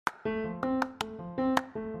You're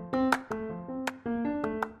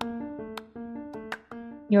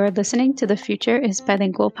listening to the Future is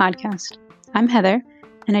Bilingual podcast. I'm Heather,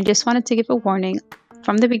 and I just wanted to give a warning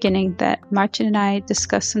from the beginning that Marcin and I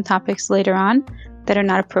discuss some topics later on that are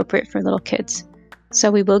not appropriate for little kids.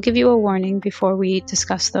 So we will give you a warning before we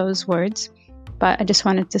discuss those words, but I just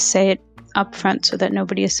wanted to say it up front so that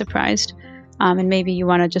nobody is surprised. And maybe you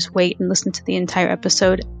want to just wait and listen to the entire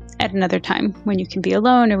episode at another time when you can be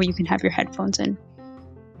alone or when you can have your headphones in.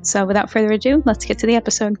 So without further ado, let's get to the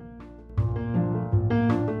episode.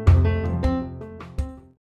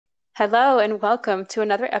 Hello and welcome to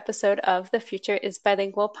another episode of the Future is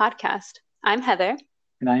Bilingual podcast. I'm Heather.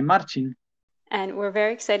 And I'm Marcin. And we're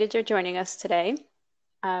very excited you're joining us today.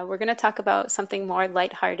 We're going to talk about something more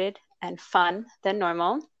lighthearted and fun than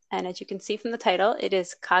normal. And as you can see from the title, it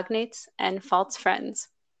is Cognates and False Friends.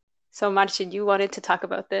 So Marcin, you wanted to talk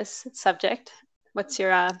about this subject. What's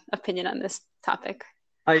your opinion on this topic?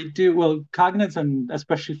 I do. Well, cognates and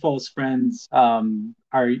especially false friends are...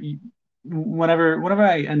 Whenever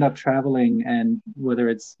I end up traveling, and whether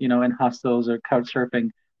it's in hostels or couch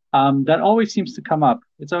surfing, that always seems to come up.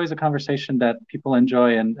 It's always a conversation that people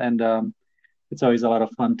enjoy, and it's always a lot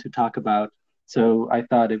of fun to talk about. So I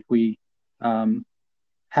thought if we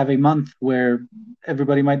have a month where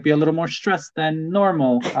everybody might be a little more stressed than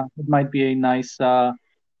normal, it might be a nice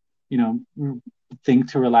thing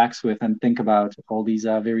to relax with and think about all these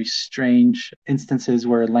very strange instances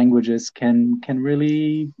where languages can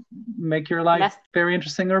really make your life very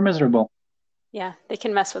interesting or miserable. Yeah, they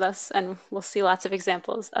can mess with us, and we'll see lots of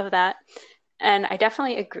examples of that. And I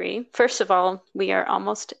definitely agree. First of all, we are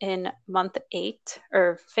almost in month 8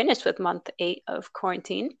 or finished with month 8 of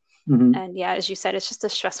quarantine. Mm-hmm. And yeah, as you said, it's just a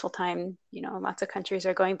stressful time. Lots of countries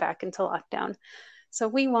are going back into lockdown. So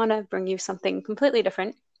we want to bring you something completely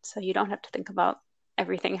different, so you don't have to think about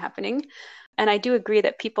everything happening. And I do agree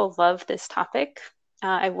that people love this topic.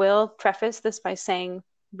 I will preface this by saying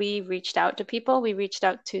we reached out to people. We reached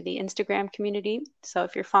out to the Instagram community. So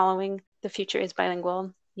if you're following The Future is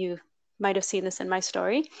Bilingual, you might have seen this in my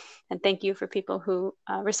story. And thank you for people who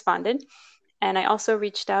responded. And I also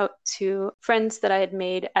reached out to friends that I had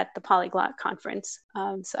made at the Polyglot conference.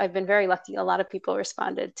 So I've been very lucky. A lot of people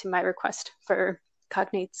responded to my request for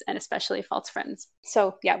cognates and especially false friends.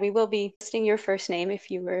 So yeah, we will be listing your first name if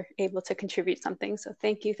you were able to contribute something. So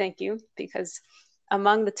thank you, because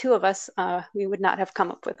among the two of us, we would not have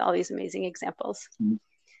come up with all these amazing examples. Mm-hmm.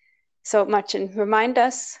 So Marcin, remind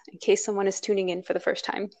us, in case someone is tuning in for the first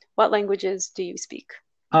time, what languages do you speak?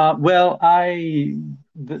 Well, I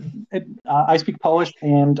speak Polish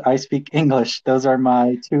and I speak English. Those are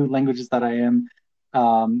my two languages that I am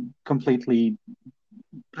completely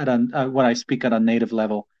when I speak at a native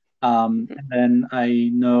level. And then I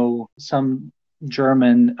know some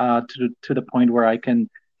German to the point where I can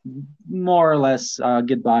more or less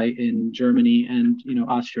get by in Germany and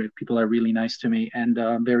Austria. People are really nice to me and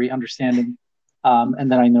very understanding. And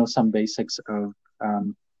then I know some basics of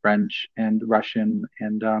French and Russian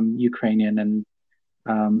and Ukrainian and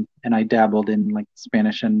I dabbled in like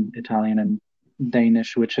Spanish and Italian and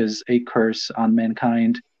Danish, which is a curse on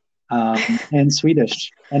mankind. And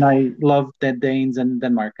Swedish, and I love the Danes and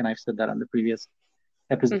Denmark, and I've said that on the previous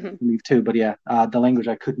episode, I believe too. But yeah, the language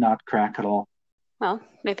I could not crack at all. Well,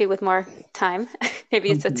 maybe with more time, maybe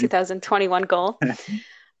it's a 2021 goal.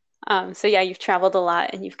 So yeah, you've traveled a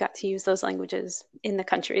lot, and you've got to use those languages in the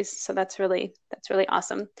countries. So that's really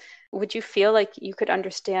awesome. Would you feel like you could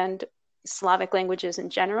understand Slavic languages in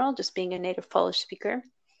general, just being a native Polish speaker?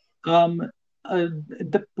 To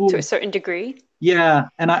a certain degree. Yeah,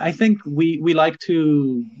 and I think we like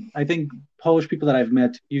to. I think Polish people that I've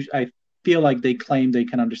met, I feel like they claim they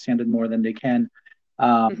can understand it more than they can,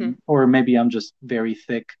 or maybe I'm just very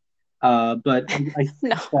thick. But I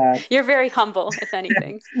think that you're very humble, if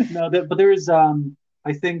anything. No, but there's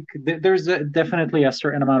I think there's definitely a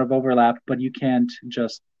certain amount of overlap, but you can't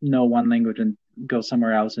just know one language and go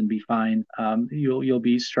somewhere else and be fine. You'll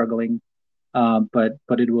be struggling.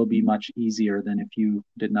 But it will be much easier than if you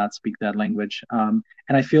did not speak that language. And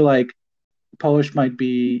I feel like Polish might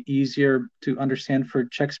be easier to understand for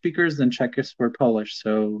Czech speakers than Czech is for Polish.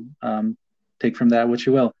 So take from that what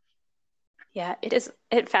you will. Yeah, it is.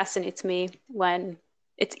 It fascinates me when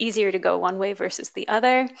it's easier to go one way versus the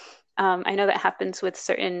other. I know that happens with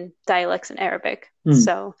certain dialects in Arabic.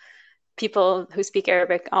 So people who speak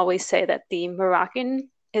Arabic always say that the Moroccan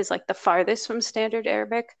is like the farthest from standard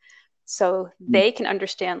Arabic. So they can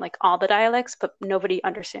understand like all the dialects, but nobody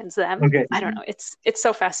understands them. Okay. I don't know. It's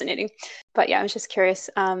so fascinating. But yeah, I was just curious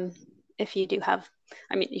if you do have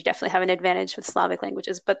I mean, you definitely have an advantage with Slavic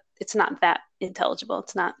languages, but it's not that intelligible.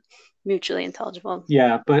 It's not mutually intelligible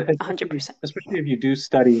Yeah, but especially 100%. especially if you do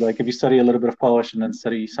study, like if you study a little bit of Polish and then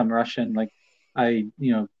study some Russian, like I,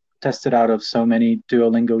 tested out of so many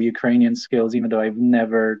Duolingo Ukrainian skills, even though I've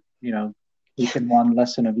never, Yeah. taken one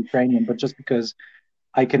lesson of Ukrainian, but just because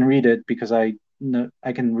I can read it because I know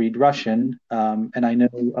I can read Russian, and I know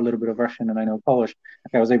a little bit of Russian and I know Polish.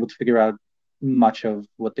 Like I was able to figure out much of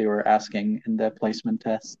what they were asking in the placement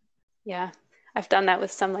test. Yeah. I've done that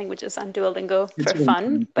with some languages on Duolingo It's for really fun,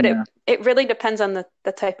 fun. but Yeah. it really depends on the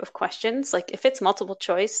type of questions. Like if it's multiple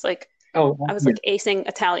choice, like Oh, I was yeah. like acing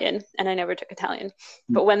Italian and I never took Italian.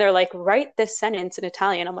 But when they're like, write this sentence in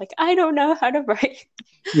Italian, I'm like, I don't know how to write.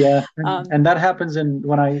 Yeah, and, Um, and that happens in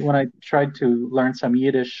when I tried to learn some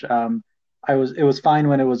Yiddish. It was fine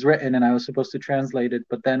when it was written and I was supposed to translate it,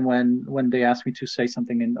 but then when they asked me to say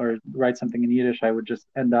something in or write something in Yiddish, I would just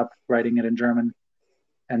end up writing it in German,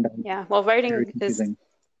 and yeah, well, very writing is confusing.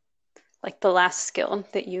 like the last skill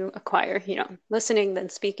that you acquire, listening, then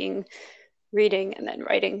speaking, reading, and then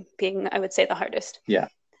writing being, I would say, the hardest. Yeah.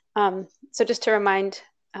 So just to remind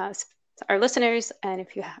uh, our listeners, and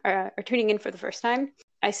if you are tuning in for the first time,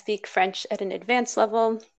 I speak French at an advanced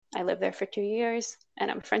level. I lived there for 2 years,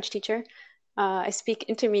 and I'm a French teacher. I speak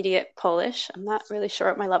intermediate Polish. I'm not really sure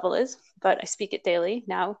what my level is, but I speak it daily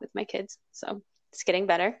now with my kids, so it's getting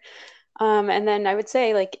better. And then I would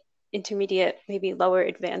say like intermediate, maybe lower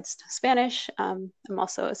advanced Spanish. I'm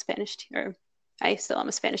also a Spanish teacher. I still am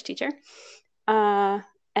a Spanish teacher. Uh,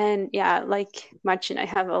 and yeah, like Marcin, I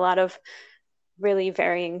have a lot of really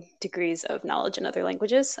varying degrees of knowledge in other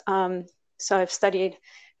languages. So I've studied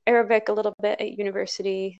Arabic a little bit at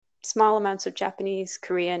university, small amounts of Japanese,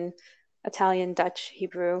 Korean, Italian, Dutch,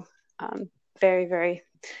 Hebrew. Very, very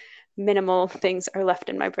minimal things are left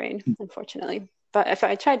in my brain, unfortunately. But if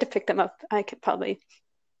I tried to pick them up, I could probably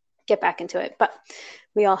get back into it. But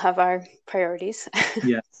we all have our priorities.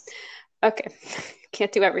 Yes. Okay,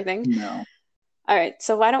 can't do everything. No. All right,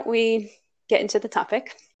 so why don't we get into the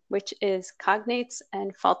topic, which is cognates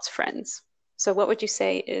and false friends. So, what would you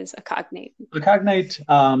say is a cognate? A cognate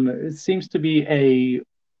it seems to be a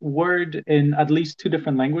word in at least two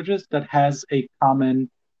different languages that has a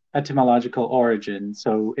common etymological origin.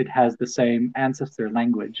 So it has the same ancestor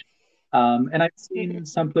language. And I've Mm-hmm. seen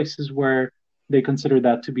some places where they consider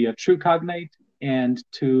that to be a true cognate, and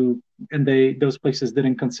those places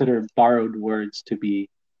didn't consider borrowed words to be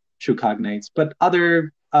true cognates. But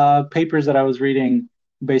other papers that I was reading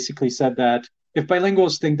basically said that if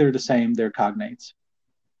bilinguals think they're the same, they're cognates.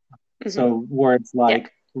 Mm-hmm. So words Yeah.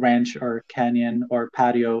 like ranch or canyon or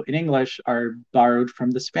patio in English are borrowed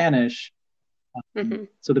from the Spanish. Mm-hmm.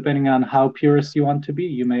 So depending on how purist you want to be,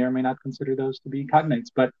 you may or may not consider those to be cognates.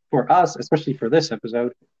 But for us, especially for this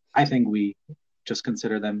episode, I think we just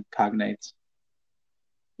consider them cognates.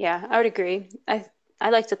 Yeah, I would agree. I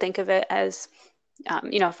like to think of it as,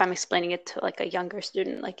 if I'm explaining it to like a younger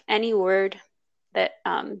student, like any word that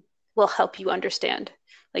will help you understand.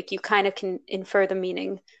 Like you kind of can infer the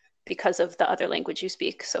meaning because of the other language you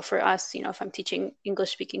speak. So for us, if I'm teaching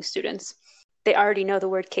English speaking students, they already know the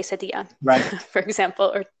word quesadilla, Right. for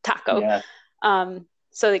example, or taco. Yeah.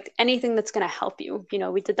 So like anything that's going to help you,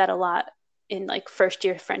 we did that a lot in like first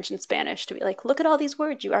year French and Spanish to be like, look at all these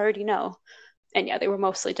words you already know. And yeah, they were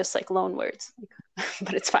mostly just like loan words,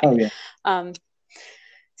 but it's fine. Oh yeah. Um,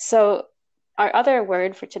 so our other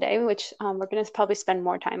word for today, which we're going to probably spend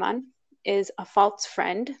more time on, is a false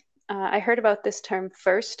friend. I heard about this term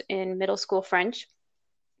first in middle school French,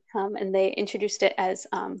 and they introduced it as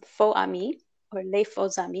faux amis or les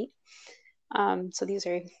faux amis. So these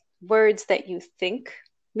are words that you think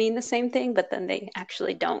mean the same thing, but then they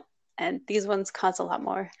actually don't. And these ones cause a lot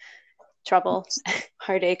more trouble,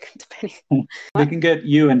 heartache, depending. They can get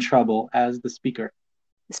you in trouble as the speaker.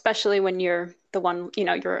 Especially when you're the one,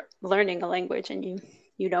 you're learning a language and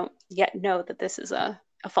you don't yet know that this is a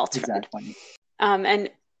false friend. Exactly. And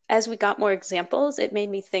as we got more examples, it made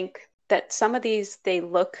me think that some of these they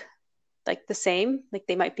look like the same, like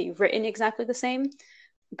they might be written exactly the same,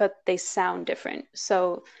 but they sound different.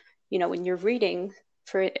 So, when you're reading,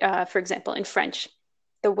 for example, in French,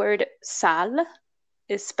 the word salle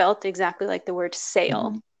is spelt exactly like the word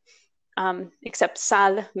Mm-hmm. sail, except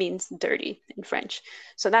sale means dirty in French.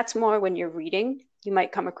 So that's more when you're reading, you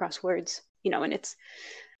might come across words, and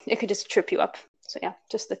it could just trip you up. So yeah,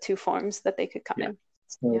 just the two forms that they could come Yeah. in.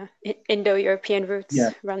 So Yeah, Indo-European roots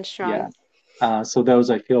yeah, run yeah. strong. So those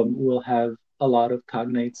I feel will have a lot of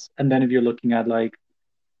cognates. And then if you're looking at like,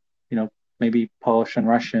 you know, maybe Polish and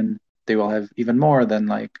Russian, they will have even more than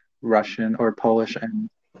like Russian or Polish and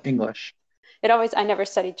English. I never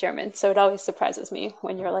studied German, so it always surprises me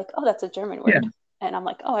when you're like, oh, that's a German Yeah. word. And I'm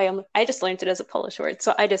like, oh, I just learned it as a Polish word.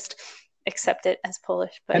 So I just accept it as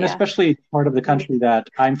Polish. But And yeah. especially part of the Mm-hmm. country that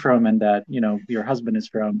I'm from and that, your husband is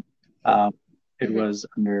from, um, it Mm-hmm. was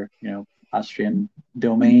under, Austrian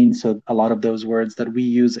domain. So a lot of those words that we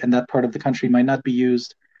use in that part of the country might not be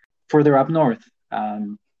used further up north.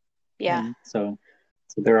 Yeah. And so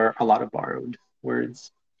there are a lot of borrowed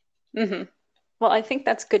words. Mm-hmm. Well, I think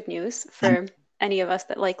that's good news for any of us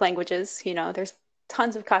that like languages. There's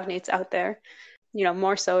tons of cognates out there,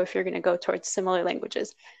 more so if you're going to go towards similar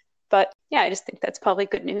languages. But yeah, I just think that's probably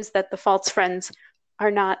good news that the false friends are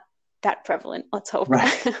not that prevalent, let's hope.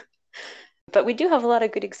 Right. But we do have a lot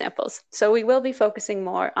of good examples. So we will be focusing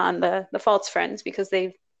more on the false friends because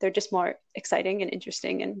they're just more exciting and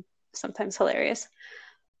interesting and sometimes hilarious.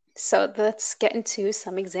 So let's get into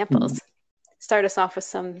some Mm. examples. Start us off with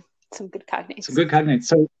some good So cognates. good cognates.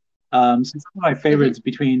 So some of my Mm-hmm. favorites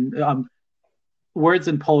between words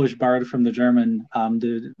in Polish borrowed from the German,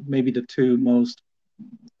 maybe the two most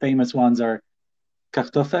famous ones are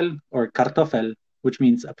Kartoffel or Kartoffel, which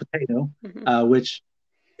means a potato, Mm-hmm. which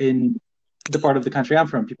in the part of the country I'm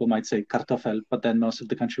from, people might say Kartoffel, but then most of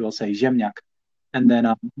the country will say ziemniak. And then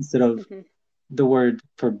instead of Mm-hmm. the word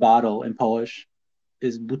for bottle in Polish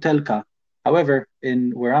is butelka. However,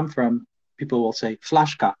 in where I'm from, people will say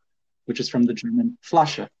flaszka, which is from the German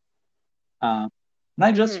Flasche. Uh, and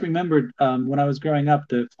I just Mm-hmm. remembered when I was growing up,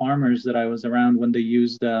 the farmers that I was around when they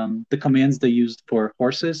used the commands they used for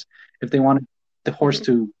horses. If they wanted the horse Mm-hmm.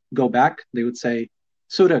 to go back, they would say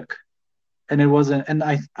Zurück. And it wasn't, and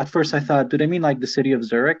I at first I thought, do they mean like the city of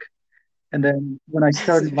Zurich? And then when I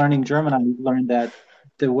started learning German, I learned that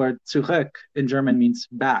the word Zurück in German means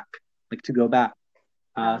back, like to go back.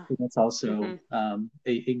 So that's also Mm-hmm.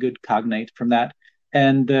 a good cognate from that.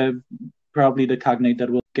 And probably the cognate that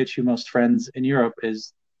will get you most friends in Europe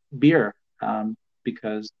is beer,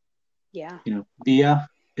 because Yeah. Bia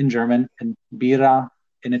in German and Bira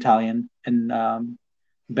in Italian and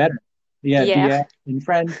better. Yeah, Beer. Bia in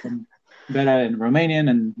French and Bera in Romanian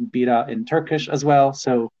and Bira in Turkish as well.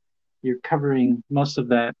 So you're covering most of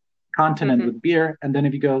that continent Mm-hmm. with beer. And then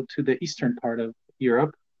if you go to the eastern part of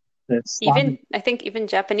Europe, the Slavic. I think even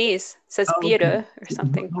Japanese says Oh, okay. beer or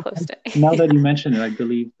something close to Now it. that you mention it, I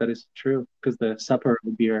believe that is true because the supper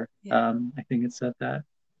of beer, Yeah. I think it said that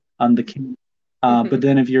on the can. Mm-hmm. But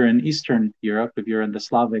then if you're in Eastern Europe, if you're in the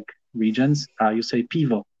Slavic regions, you say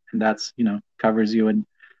pivo, and that's covers you in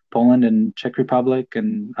Poland and Czech Republic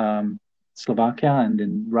and Slovakia and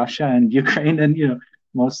in Russia and Ukraine and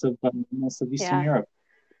most of Eastern Yeah. Europe.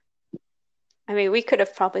 I mean, we could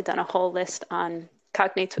have probably done a whole list on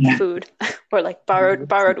cognates with Yeah, food or like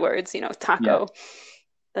borrowed words, yeah. taco.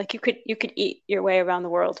 Like you could eat your way around the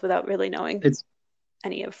world without really knowing It's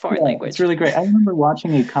any of foreign Yeah, it's language. really great. I remember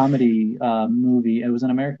watching a comedy movie. It was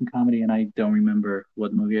an American comedy, and I don't remember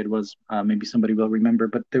what movie it was. Maybe somebody will remember.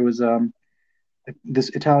 But there was these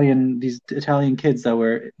Italian kids that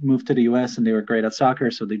were moved to the U.S. and they were great at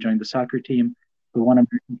soccer, so they joined the soccer team. But one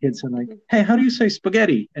American kid said like, Mhm. "Hey, how do you say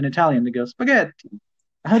spaghetti in Italian?" They go, "Spaghetti."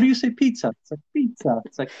 How do you say pizza? It's like pizza.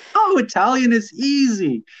 It's like, oh, Italian is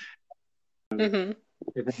easy. Mhm.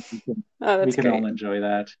 I think Oh, we that's can all great. enjoy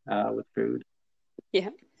that with food. Yeah.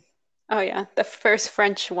 Oh yeah. The first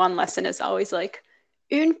French one lesson is always like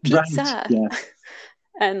une Right. pizza Yes.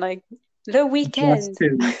 and like le Just weekend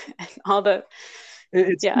to and all the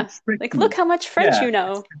it's to yeah. trick Like look you. how much French Yeah, you it's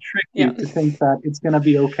know. to trick Yeah. you to think that it's gonna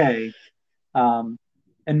be okay. Um,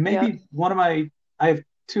 and Yeah. maybe I have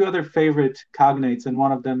two other favorite cognates, and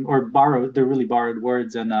one of them, or borrowed, they're really borrowed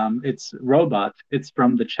words, and it's robot. It's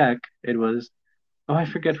from the Czech. It was, oh, I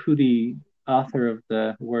forget who the author of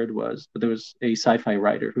the word was, but there was a sci-fi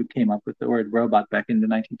writer who came up with the word robot back in the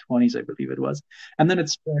 1920s, I believe it was, and then it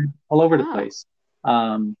spread all over the Oh, place.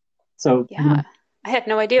 So yeah. I had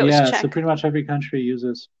no idea it was yeah, so Czech. pretty much every country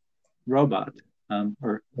uses robot,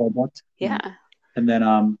 or robot. Yeah. And then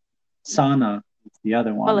sauna is the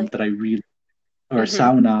other Well, one like, that I really, or hmm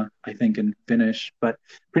sauna, I think in Finnish. But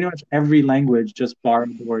pretty much every language just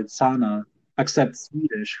borrowed the word sauna, except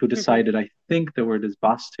Swedish, who hmm decided I think the word is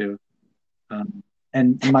bastu. Um,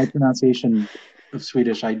 and my pronunciation of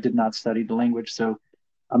Swedish, I did not study the language, so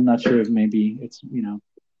I'm not sure if maybe it's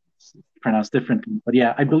pronounced differently. But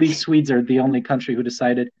yeah, I believe Swedes are the only country who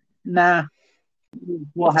decided, nah,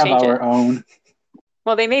 we'll Let's have change it. our own.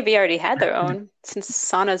 Well, they maybe already had their own since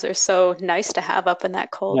saunas are so nice to have up in that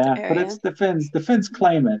cold Yeah, but it's area. the Finns. The Finns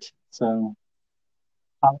claim it, so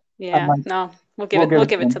I, I Yeah, like. no, we'll give We'll it give we'll it to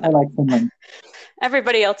give it them. to I them. like Finland.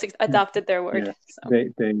 Everybody else Yeah, adopted their word, yeah.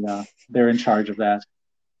 so They're in charge of that.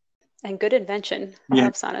 And good invention. I Yeah,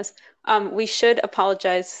 love saunas. We should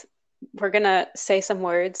apologize. We're gonna say some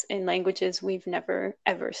words in languages we've never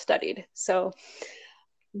ever studied. So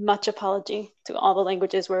much apology to all the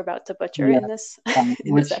languages we're about to butcher yeah. in this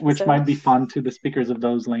in this Which episode. might be fun to the speakers of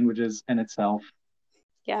those languages in itself.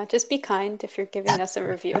 Yeah, just be kind if you're giving us a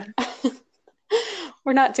review.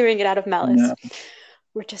 We're not doing it out of malice. No.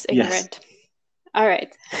 We're just Yes. ignorant. All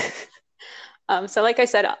right. So like I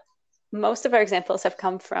said, most of our examples have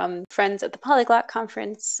come from friends at the Polyglot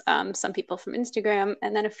Conference, some people from Instagram,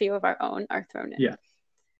 and then a few of our own are thrown in. Yeah.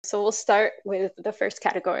 So we'll start with the first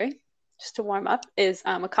category, just to warm up, is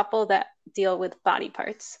a couple that deal with body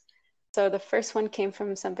parts. So the first one came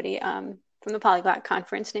from somebody from the Polyglot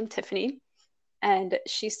Conference named Tiffany, and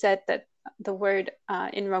she said that the word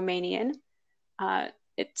in Romanian,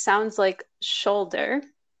 it sounds like shoulder,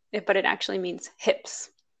 but it actually means hips.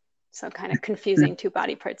 So kind of confusing two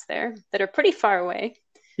body parts there that are pretty far away.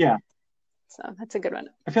 Yeah. So that's a good one.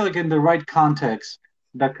 I feel like in the right context,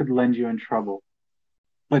 that could land you in trouble,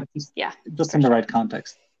 but Yeah, just for in the sure. right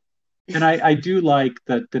context. And I do like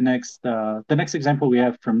that the next example we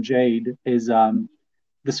have from Jade is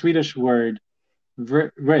the Swedish word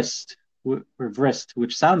wrist or wrist,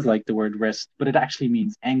 which sounds like the word wrist, but it actually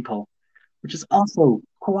means ankle, which is also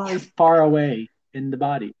quite far away in the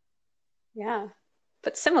body. Yeah,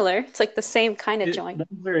 but similar. It's like the same kind of joint, That's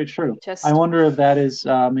very true. I just wonder if that is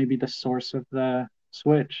maybe the source of the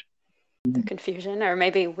switch. the confusion, or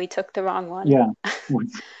maybe we took the wrong one Yeah,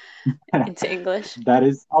 into English. that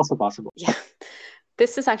is also possible. Yeah,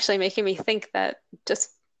 this is actually making me think that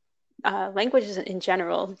just languages in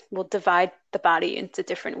general will divide the body into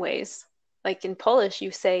different ways. Like in Polish,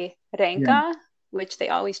 you say Yeah, ręka, which they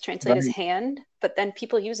always translate as right. hand, but then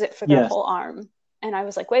people use it for their Yes. whole arm. And I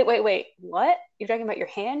was like, wait, wait, wait, what? You're talking about your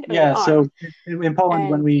hand or your Yeah. So arm? in Poland,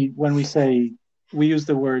 And when we say we use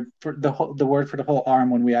the word for the word for the whole arm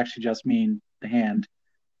when we actually just mean the hand,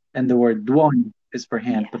 and the word dłoń is for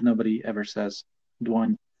hand, yeah, but nobody ever says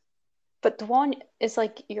dłoń. but dłoń is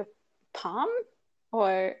like your palm,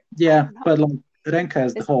 or I Yeah, don't know. but like ręka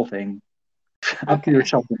is the Is whole thing up to your okay.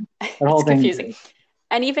 shoulder. The It's whole thing confusing.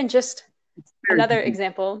 And even just it's very another confusing.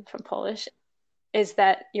 example from Polish is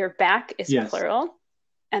that your back is Yes. plural.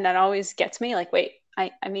 And that always gets me like, wait,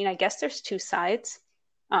 I mean, I guess there's two sides.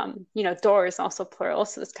 Door is also plural,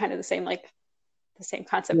 so it's kind of the same, like the same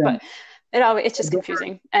concept, Yeah. but it's just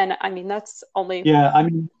confusing. And I mean, Yeah. I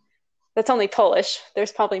mean, that's only Polish.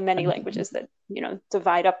 There's probably many languages that,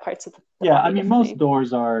 divide up parts of the yeah. I body mean, most differently.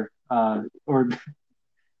 doors are or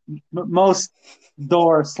most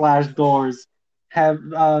doors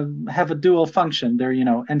have a dual function. They're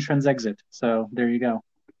entrance exit. So there you go.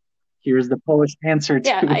 Here's the Polish answer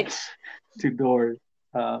Yeah, to to doors.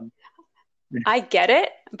 Um, I get it,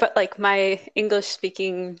 but like my English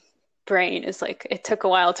speaking brain is like, it took a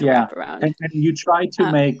while to yeah, wrap around. and you try to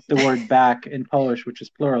Um, make the word back in Polish, which is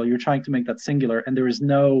plural. You're trying to make that singular, and there is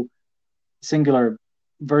no singular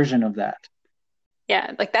version of that.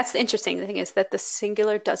 yeah, like that's the interesting thing is that the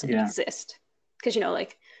singular doesn't Yeah, exist. Because,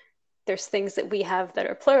 like there's things that we have that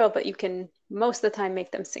are plural, but you can most of the time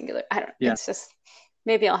make them singular. I don't know. yeah. It's just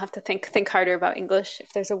maybe I'll have to think harder about English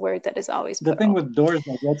if there's a word that is always The thing plural. with doors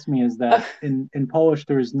that gets me is that Oh, in Polish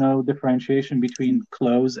there is no differentiation between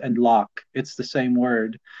close and lock. It's the same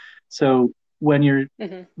word. So when you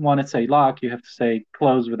mhm. want to say lock, you have to say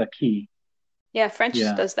close with a key. Yeah, French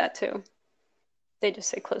Yeah, does that too. They just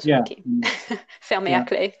say close with a yeah, key. Fermé à yeah.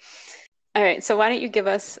 clé. All right, so why don't you give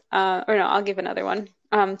us, or no, I'll give another one.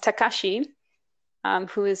 Takashi,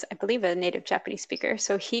 who is, I believe, a native Japanese speaker.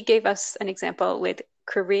 So he gave us an example with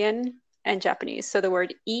Korean and Japanese. So the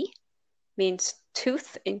word "i" means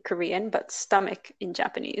tooth in Korean, but stomach in Yeah.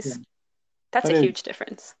 Japanese. That's That a is huge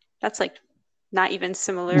difference. That's like not even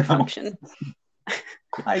similar no. function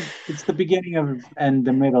It's the beginning of and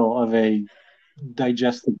the middle of a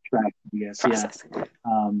digestive tract, I guess. Yeah. process.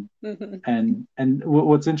 Um, Hmm. and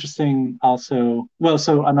what's interesting also, well,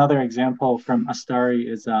 so another example from Astari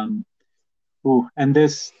is and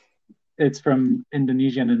this it's from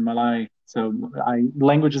Indonesian and Malay. So I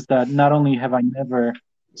languages that not only have I never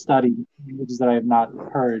studied, languages that I have not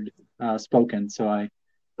heard spoken.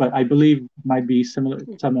 But I believe might be similar,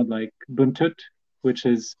 somewhat like buntut, which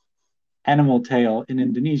is animal tail in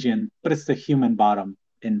Indonesian, but it's the human bottom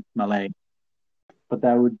in Malay. But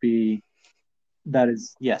that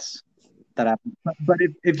is yes, that happens. But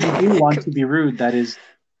if you do want to be rude, that is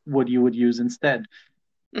what you would use instead.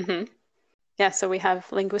 Hmm. Yeah, so we have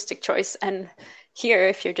linguistic choice. And here,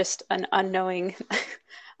 if you're just an unknowing Yeah.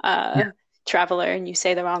 uh, traveler and you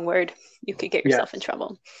say the wrong word, you could get yourself in Yes.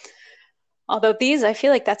 trouble. Although these, I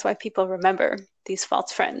feel like that's why people remember these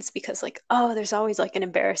false friends because, like, oh, there's always like an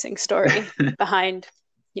embarrassing story behind,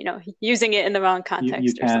 using it in the wrong You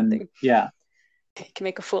context or can, something. yeah, You can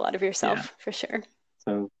make a fool out of yeah. yourself for sure.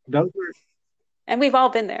 So those are, And we've all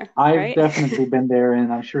been there, I've right? definitely been there,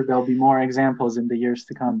 and I'm sure there'll be more examples in the years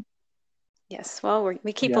to come. Yes. Well,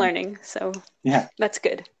 we keep Yeah, learning, so yeah, that's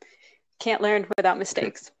good. Can't learn without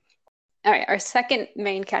mistakes. All right. Our second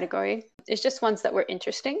main category is just ones that were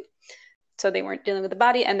interesting. So they weren't dealing with the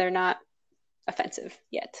body and they're not offensive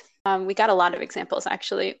yet. We got a lot of examples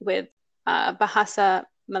actually with Bahasa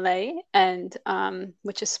Malay, and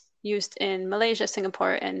which is used in Malaysia,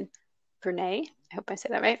 Singapore, and Brunei. I hope I say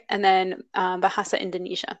that right. And then Bahasa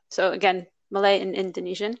Indonesia. So again, Malay and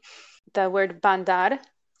Indonesian. The word bandar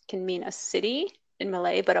can mean a city in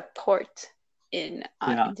Malay, but a port in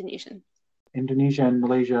yeah. Indonesian. Indonesia and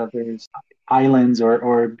Malaysia, there's islands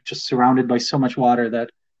or just surrounded by so much water that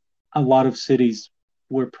a lot of cities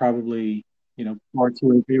were probably, parts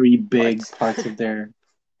were very big Ports. parts of their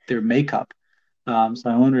makeup. So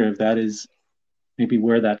I wonder if that is maybe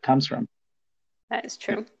where that comes from. That is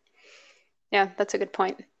Yeah. true. Yeah, that's a good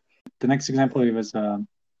point. The next example was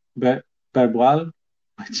be- berbual,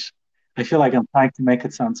 which I feel like I'm trying to make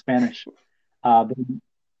it sound Spanish. But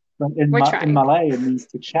We're in trying. Malay, it means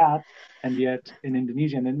to chat, and yet in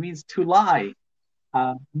Indonesian, it means to lie.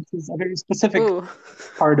 This is a very specific Ooh,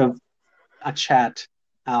 part of a chat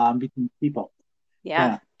between people. yeah.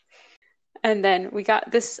 Yeah, And then we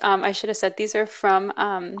got this. I should have said these are from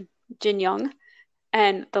Jin Young.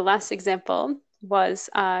 And the last example was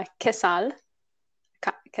kesal.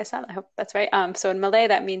 Kesal, I hope that's right. So in Malay,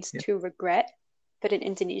 that means yeah. to regret, but in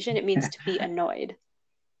Indonesian, it means to be annoyed.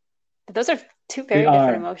 Those are two They very different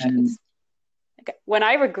are, and emotions. Okay. When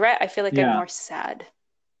I regret, I feel like I'm yeah, more sad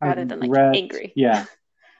I rather than like regret. angry. Yeah,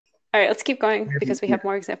 All right, let's keep going because we yeah, have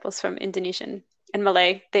more examples from Indonesian and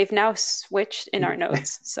Malay. They've now switched in our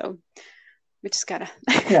notes, so we just gotta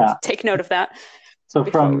yeah. take note of that So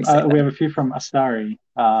before from we say we have them. a few from Astari,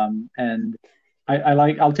 and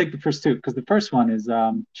I'll take the first two because the first one is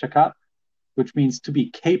cakap, which means to be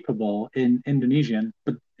capable in Indonesian,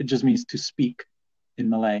 but it just means to speak in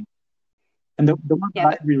Malay. And the one that Yeah,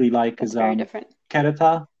 I really like that's is very different.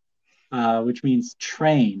 kereta, which means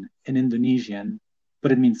train in Indonesian,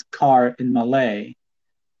 but it means car in Malay.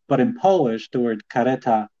 But in Polish, the word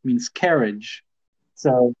kareta means carriage.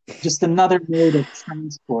 So just another mode of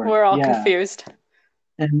transport. We're all Yeah. confused.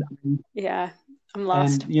 And Yeah, I'm and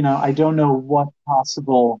lost. I don't know what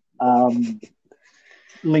possible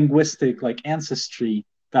linguistic like ancestry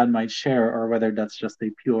that might share, or whether that's just a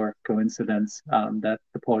pure coincidence that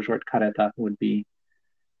the Polish word kareta would be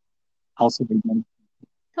also being.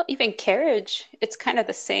 Well, even carriage, it's kind of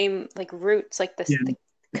the same like roots, like this Yeah, the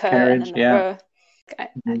the k and carriage. then the Yeah,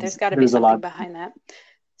 r. There's got to be there's a something lot. behind that.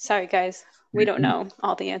 Sorry, guys, we don't know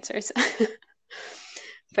all the answers.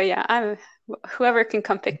 But yeah, I'm whoever can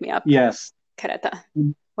come pick me up, Yes. careta,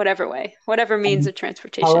 whatever way, whatever means And of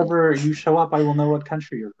transportation. however you show up, I will know what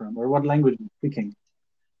country you're from or what language you're speaking.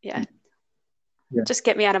 Yeah, Yeah, just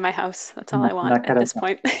get me out of my house. That's all I want not at this kareta.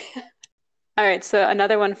 point. All right, so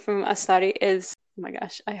another one from Asari is, oh my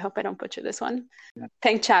gosh, I hope I don't butcher this one. Yeah.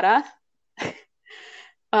 Pengcara,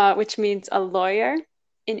 which means a lawyer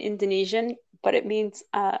in Indonesian, but it means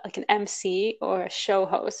like an MC or a show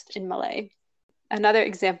host in Malay. Another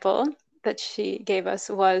example that she gave us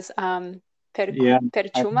was Yeah, I,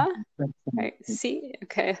 percuma, that's, right? See,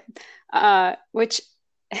 okay, which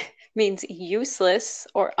means useless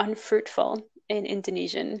or unfruitful in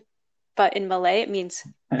Indonesian, but in Malay it means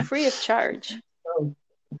free of charge.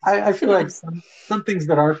 I feel like some things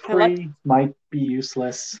that are I love, free might be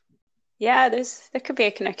useless. yeah, there could be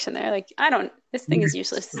a connection there. Like, I don't, this thing is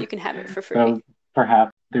useless. You can have it for free. So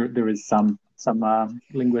perhaps there is some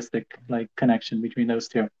linguistic like connection between those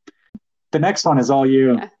two. The next one is all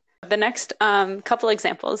you. Yeah. The next couple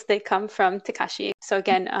examples, they come from Takashi. So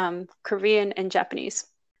again, Korean and Japanese.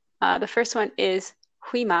 The first one is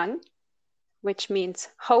huimang, which means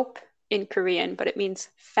hope in Korean, but it means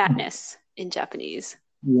fatness in Japanese.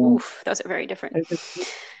 Yeah. Oof, those are very different.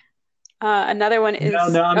 Another one No,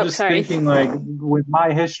 is, no, I'm oh, just sorry. thinking like with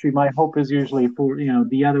my history, my hope is usually for,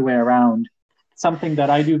 the other way around. Something that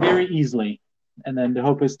I do very easily, and then the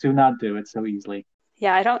hope is to not do it so easily.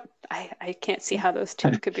 Yeah, I can't see how those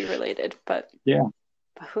two could be related, Yeah.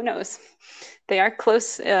 but who knows? They are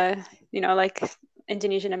close, like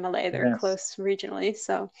Indonesian and Malay, they're Yes. close regionally.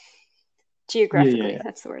 So Yeah, yeah, geographically, yeah.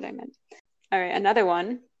 that's the word I meant. All right, another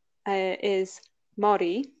one is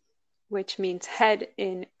mori, which means head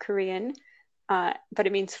in Korean, but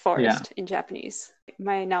it means Yeah. forest in Japanese.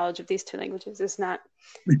 My knowledge of these two languages is not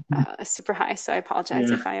super high, so I apologize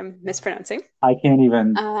Yeah. if I am mispronouncing. I can't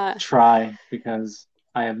even Uh, try because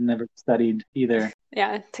I have never studied either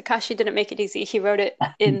yeah, Takashi didn't make it easy. He wrote it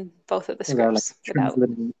in both of the without like scripts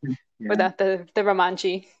translating. Yeah. without the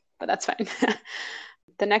romanji, but that's fine.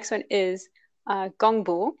 The next one is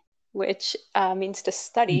gongbu, which means to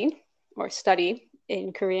study or study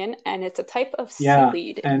in Korean, and it's a type of Yeah.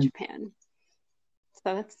 seaweed in And Japan.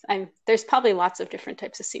 So there's probably lots of different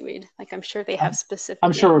types of seaweed. Like I'm sure they have I'm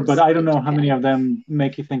specific sure, but names I don't in know how many Japan. of them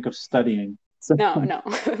make you think of studying. So No, no,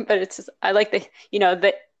 but it's just, I like the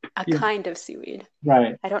a yeah, kind of seaweed.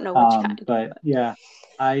 right. I don't know which kind, But but yeah,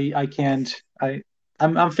 I can't.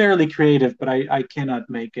 I'm fairly creative, but I cannot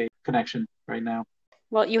make a connection right now.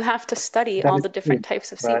 well, you have to study That all is the true. different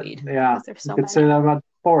types of But seaweed yeah, because there's you so could say many. that about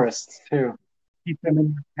forests too. Keep them in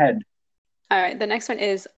your head. All right, the next one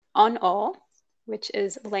is on-all, which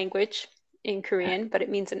is language in Korean, but it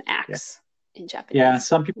means an Yeah. axe in Yeah, Japanese.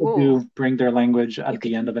 some people Ooh, do bring their language you at the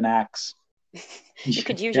could end of an axe. you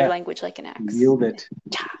could use your Yeah, language like an axe. wield it.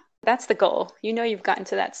 That's the goal. You know you've gotten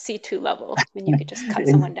to that C2 level when you could just cut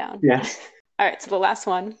someone down. Yes, All right, so the last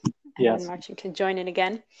one, and then yes. Marcin can join in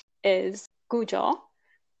again, is gujo,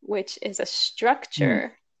 which is a Hmm.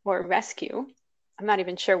 structure or rescue. I'm not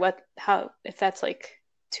even sure if that's like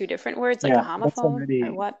two different words, like a Yeah, that's homophone or already,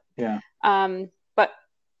 what. yeah. But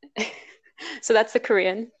so that's the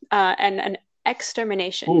Korean, and an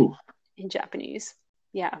extermination Ooh. in Japanese.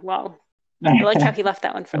 Yeah, well, I like how he left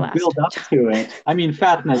that one for Build last. up to it. I mean,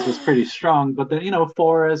 fatness was pretty strong, but then,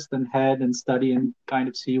 forest and head and study and kind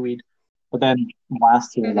of seaweed. But then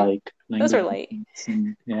last year, Hmm. like Those language are light.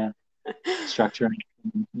 and yeah, structure.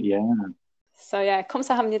 Yeah. So yeah,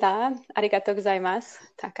 감사합니다. Arigatou gozaimasu,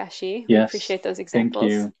 Takashi. We Yes. appreciate those Thank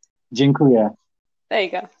examples. you. Dziękuję. There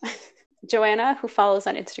you go. Joanna, who follows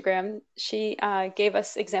on Instagram, she gave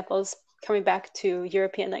us examples coming back to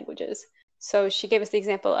European languages. So she gave us the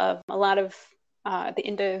example of a lot of the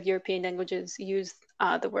Indo-European languages use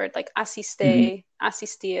the word like Hmm.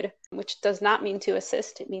 asistir, which does not mean to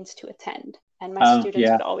assist, it means to attend. And my Oh, students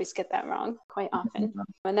yeah. would always get that wrong quite often.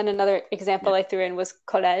 And then another Yeah. example I threw in was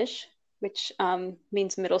collège, which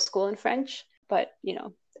means middle school in French, but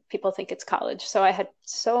people think it's college. So I had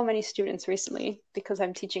so many students recently because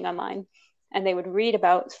I'm teaching online, and they would read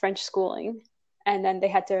about French schooling, and then they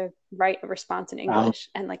had to write a response in Oh, English,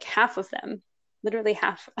 and like half of them, literally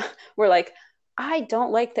half, were like, I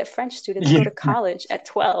don't like that French students go yeah. to college at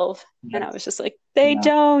 12. And I Yes. was just like, they Yeah.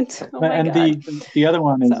 don't. Oh my And God. the other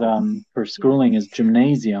one is So, for yeah. schooling is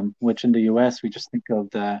gymnasium, which in the US we just think of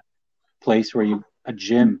the place where you a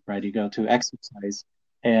gym, right? You go to exercise.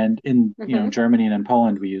 And in Mm-hmm. Germany and in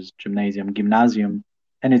Poland we use gymnasium, gymnasium,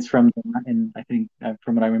 and it's from in I think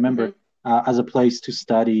from what I remember Mm-hmm. as a place to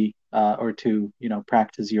study or to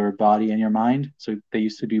practice your body and your mind. So they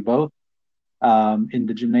used to do both in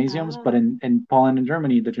the gymnasiums, but Ah. in Poland and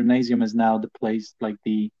Germany the gymnasium is now the place like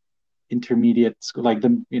the intermediate school, like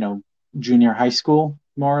the junior high school,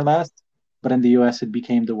 more or less. But in the US, it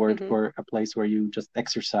became the word Mm-hmm. for a place where you just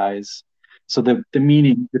exercise. So the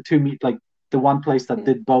meaning, the two meet like the one place that Mm-hmm.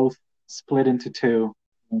 did both split into two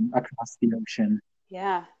across the ocean.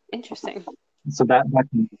 Yeah. Interesting. So that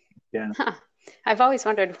yeah, Huh. I've always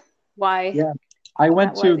wondered why yeah. I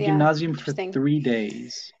went that was. to Yeah. gymnasium for Interesting. 3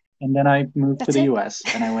 days, and then I moved to That's the it. US,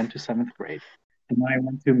 and I went to seventh grade, and then I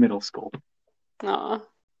went to middle school. Oh,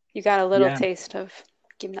 you got a little Yeah, taste of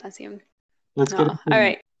gymnasium. let's get Oh, into all it.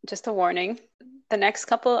 right. Just a warning. The next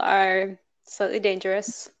couple are slightly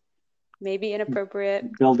dangerous, maybe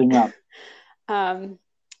inappropriate. Building up. Um,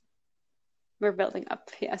 we're building up,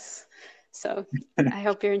 yes. So I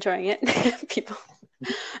hope you're enjoying it, people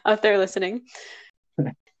out there listening.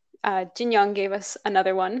 Jin Young gave us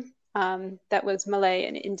another one that was Malay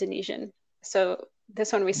and Indonesian. So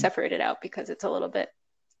this one we separated out because it's a little bit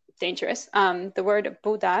dangerous. The word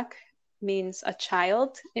budak means a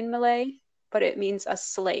child in Malay, but it means a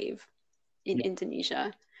slave in Yeah.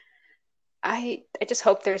 Indonesia. I just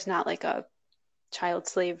hope there's not like a child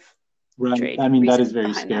slave Right. I trade mean, that is reason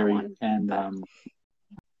very behind that scary. one, And but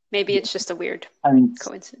maybe it's just a weird I mean,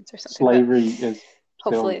 coincidence or something. But slavery is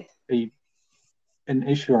still hopefully, an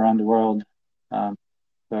issue around the world. Um,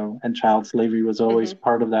 and child slavery was always mm-hmm.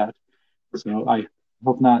 part of that. So I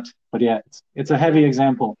hope not. But yeah, it's a heavy Yeah.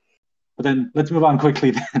 example. But then let's move on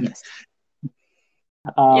quickly then. Yes,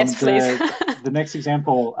 Um, yes, please. the the next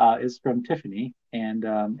example is from Tiffany, and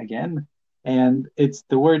again, and it's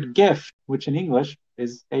the word gift, which in English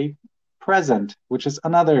is a present, which is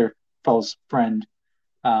another false friend.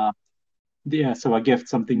 Uh, Yeah, so a gift,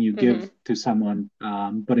 something you give Hmm. to someone.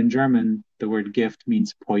 But in German, the word gift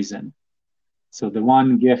means poison. So the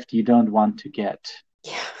one gift you don't want to get.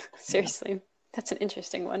 Yeah, Yeah. seriously. That's an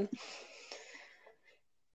interesting one.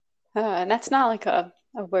 And that's not like a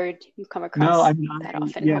word you come No, across I'm that not.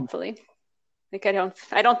 often, Yeah. hopefully. Like I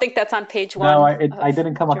don't think that's on page No, one I of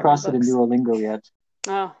didn't come German across it in books. Duolingo yet.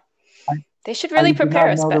 Oh, I, they should I really did prepare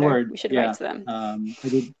not us know the better. word. We should write Yeah. to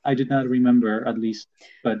them. I did not remember at least,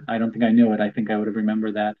 but I don't think I knew it. I think I would have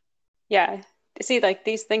remembered that. Yeah. See, like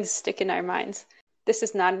these things stick in our minds. This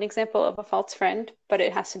is not an example of a false friend, but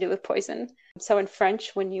it has to do with poison. So in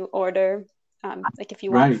French, when you order, like if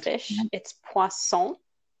you want Right. fish, it's poisson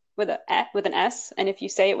with an S, and if you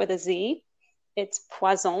say it with a Z, it's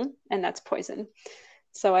poison, and that's poison.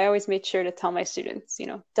 So I always made sure to tell my students,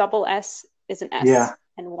 double S is an S Yeah.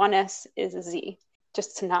 and one S is a Z,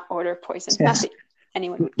 just to not order poison. Not Yes. that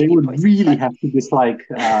anyone would They give you would poison, really but have to dislike,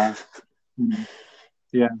 you know,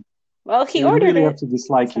 yeah, well, they he would ordered really have it, to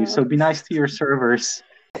dislike you. so So be nice to your servers.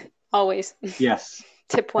 always Yes.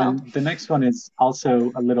 tip well. And the next one is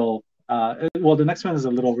also a little, well, the next one is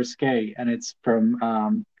a little risque, and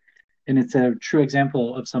and it's a true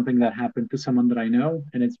example of something that happened to someone that I know,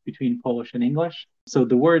 and it's between Polish and English. So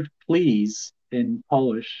the word please in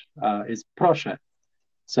Polish is proszę.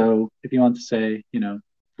 So if you want to say,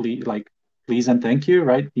 please, like please and thank you,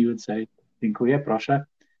 right? You would say dziękuję, proszę,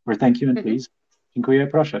 or thank you and Hmm. please, dziękuję,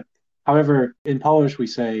 proszę. However, in Polish we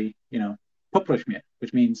say, poproś mnie,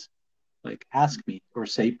 which means like ask me or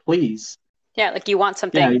say please. Yeah, like you want Yeah,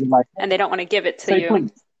 something you're like and they don't want to give it to say you,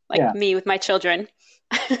 please. like Yeah, me with my children.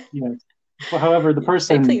 yes. Well, however, the Say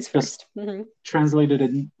person please just first. Hmm. translated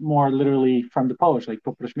it more literally from the Polish, like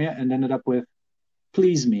poproś mnie, and ended up with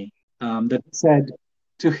please me. That he said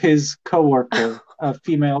to his coworker, a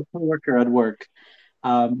female coworker at work.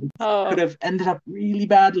 Could Oh, have ended up really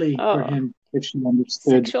badly for oh, him if she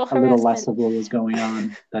understood sexual a little less harassment. of what was going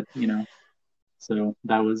on. So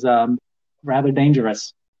that was rather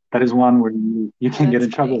dangerous. That is one where you Oh, can get that's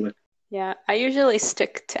in trouble funny. with. Yeah, I usually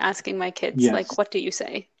stick to asking my kids, like, Yes, what do you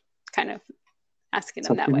say? Kind of asking them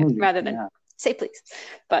such that a way movie. rather than Yeah. say please.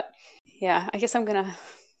 But yeah, I guess I'm gonna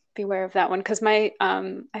beware of that one because I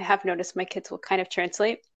have noticed my kids will kind of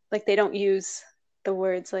translate. Like they don't use the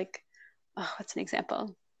words like, oh, what's an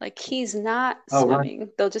example? Like he's not Oh, right. swimming.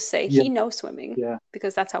 They'll just say Yeah, he knows swimming yeah,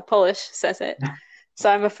 because that's how Polish says it. So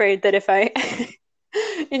I'm afraid that if I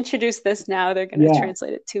introduce this now, they're gonna yeah.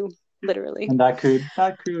 translate it too literally. And that could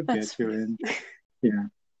get That's you in. Yeah.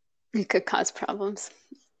 it could cause problems.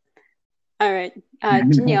 All right.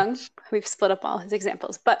 Jin Young, we've split up all his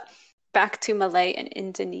examples, but back to Malay and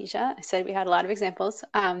Indonesia. I said we had a lot of examples.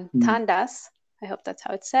 Hmm. Tandas, I hope that's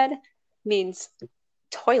how it's said, means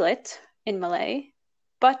toilet in Malay,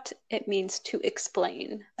 but it means to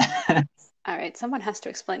explain. All right, someone has to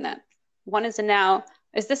explain that. One is a noun.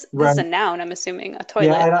 This is Right. a noun, I'm assuming, a Yeah,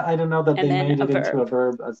 toilet, I don't know that and they then made a it into a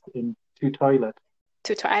verb. verb as in to toilet.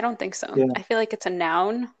 I don't think so. Yeah. I feel like it's a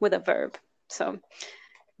noun with a verb. So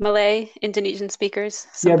Malay, Indonesian speakers,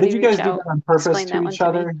 Yeah, did somebody you reach guys do out, that on purpose explain to that one each to me.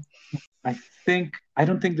 other? I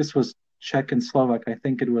don't think this was Czech and Slovak. I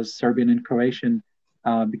think it was Serbian and Croatian,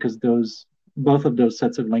 because both of those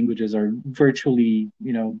sets of languages are virtually,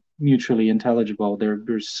 mutually intelligible.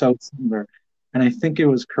 They're so similar, and I think it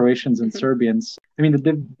was Croatians and Hmm. Serbians. I mean,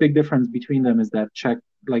 the big difference between them is that Czech,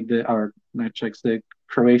 like or not Czechs, the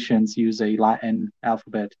Croatians use a Latin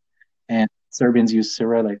alphabet, and Serbians use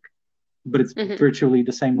Cyrillic, but it's Hmm. virtually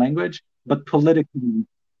the same language. But politically,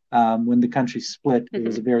 when the country split, it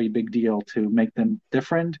was Hmm. a very big deal to make them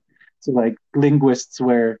different. So, like, linguists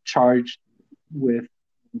were charged with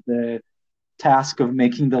the task of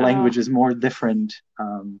making the Oh, languages more different,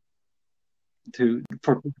 to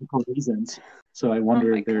for political reasons. So I oh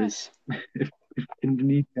wonder my if there's gosh. if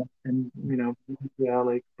Indonesia and yeah,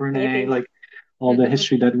 like Brunei, Maybe. like all the Hmm.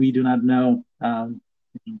 history that we do not know,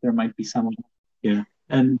 there might be some. Yeah,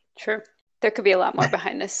 and True. There could be a lot more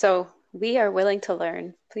behind this. So we are willing to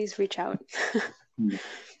learn. Please reach out.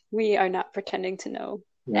 We are not pretending to know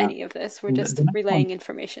yeah. any of this. We're And just the next one, relaying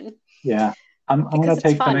information yeah, I'm gonna because it's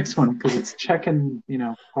take the fun. next one because it's Czech and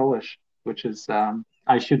Polish, which is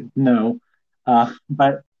I should know,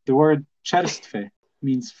 but the word czerstwy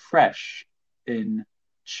means fresh in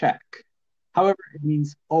Czech. However, it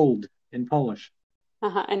means old in Polish.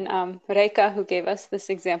 And Reika, who gave us this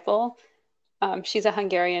example, she's a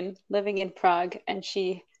Hungarian living in Prague, and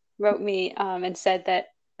she wrote me and said that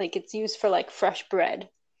like it's used for like fresh bread,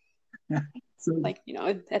 So like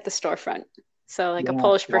at the storefront. So like a yeah,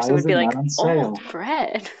 Polish why person would is it be not like, on old sale?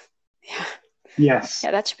 bread. Yeah. Yes.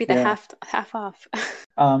 Yeah, that should be the Yeah. half off.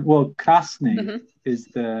 Well, krasny Hmm. is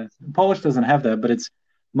the Polish doesn't have that, but it's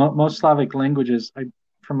most Slavic languages.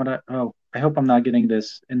 From what I hope I'm not getting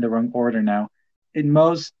this in the wrong order now. In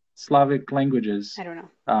most Slavic languages, I don't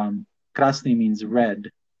know. krasny means red,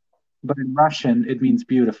 but in Russian it means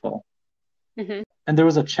beautiful. Hmm. And there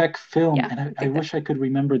was a Czech film, Yeah, and I I think that. wish I could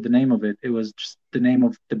remember the name of it. It was just the name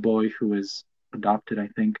of the boy who was adopted, I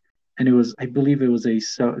think. And it was, I believe it was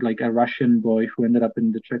like a Russian boy who ended up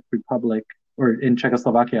in the Czech Republic or in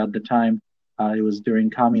Czechoslovakia at the time. It was during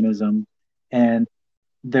communism. And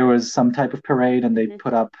there was some type of parade and they Hmm.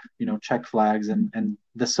 put up, Czech flags and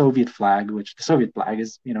the Soviet flag, which the Soviet flag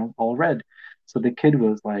is, all red. So the kid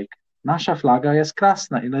was like, Nasza flaga jest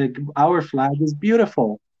krasna. Like, our flag is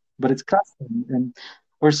beautiful, but it's krasna. And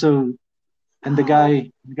or so, and Oh. the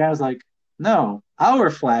guy was like, no, our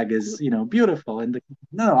flag is, beautiful. And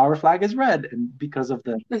no, our flag is red. And Hmm.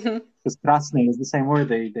 because krasny is the same word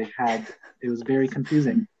they had, it was very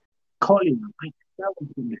confusing. Kolia, like, that was,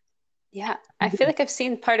 Yeah, I feel like I've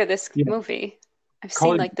seen part of this yeah, movie. I've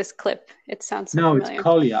seen Kolia. like this clip. It sounds so No, it's familiar.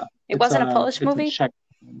 Kolia. It wasn't a Polish It's a movie? Czech.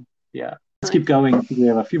 Yeah. Let's Really? keep going. We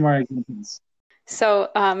have a few more examples. So,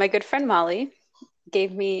 my good friend Molly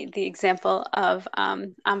gave me the example of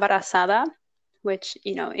embarazada, which,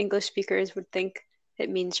 English speakers would think it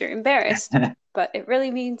means you're embarrassed, but it really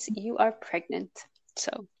means you are pregnant.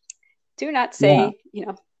 So, do not Yeah. say,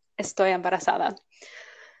 estoy embarazada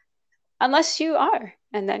unless you are,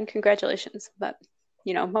 and then congratulations. But,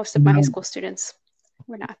 most of my high No, school students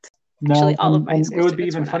were not. Actually, no, all of my high and it school would be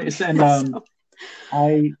students were even not. funny. And So,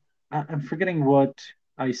 I I'm forgetting what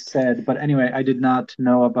I said, but anyway, I did not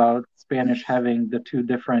know about Spanish having the two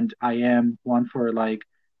different I am, one for like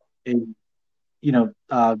a you know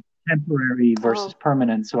temporary versus oh,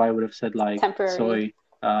 permanent. So I would have said like temporary.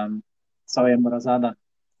 soy embarazada.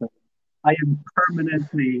 So I am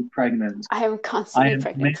permanently pregnant. I am I constantly am a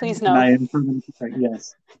pregnant. man Please and no. I am permanently pregnant.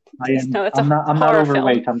 Yes, I Please am. no. It's a I'm not horror film.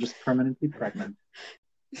 overweight. I'm just permanently pregnant.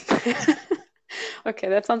 Okay,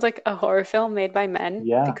 that sounds like a horror film made by men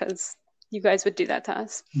Yeah. because you guys would do that to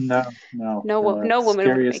us. No, no, the No woman would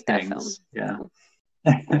scariest make that film. things. Yeah.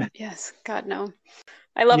 No. Yes, God, no.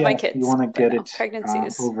 I love my Yeah, you kids, want to but get no, it pregnancy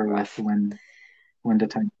is over with rough. when the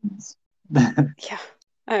time comes. Yeah.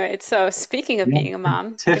 All right. So speaking of Yeah, being a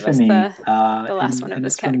mom, give us Tiffany, the last one of and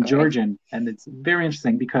this it's from category. Georgian, and it's very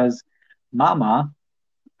interesting because mama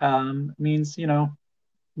means,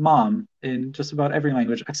 mom in just about every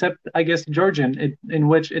language, except I guess Georgian, in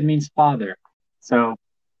which it means father. So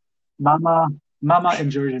mama, mama in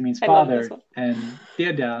Georgian means I love this father, one. and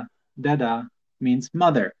deda means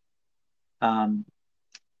mother. Um,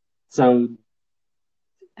 so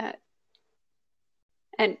Uh,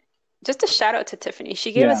 and just a shout out to Tiffany.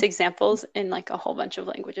 She gave yeah, us examples in like a whole bunch of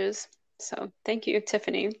languages. So thank you,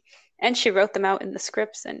 Tiffany. And she wrote them out in the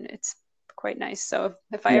scripts, and it's quite nice. So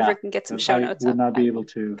if I yeah, ever can get some show I notes would up, not I be able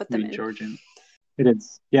will to put them read in. Georgian. It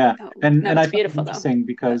is, yeah, Oh, no, and I it's found it beautiful though. interesting But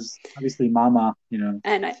because obviously mama,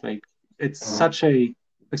 and I like it's such a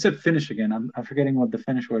except Finnish again. I'm forgetting what the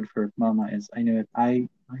Finnish word for mama is. I knew it. I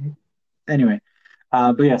anyway.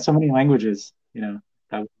 But yeah, so many languages,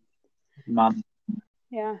 that mom.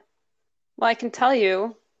 yeah. Well, I can tell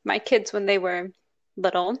you, my kids when they were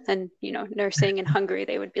little and nursing and hungry,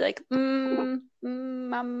 they would be like,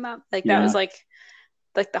 mama. Like that Yeah, was like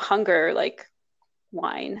the hunger like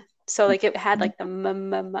wine. So like it had like the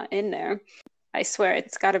mama in there. I swear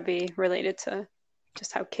it's got to be related to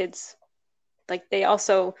just how kids like they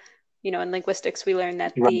also, in linguistics we learn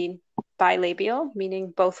that right. the bilabial,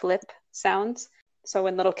 meaning both lip sounds. So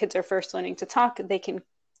when little kids are first learning to talk, they can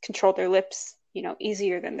control their lips,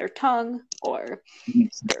 easier than their tongue or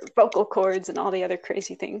their vocal cords and all the other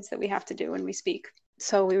crazy things that we have to do when we speak.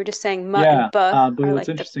 So we were just saying "m" and Yeah, "b" but are what's like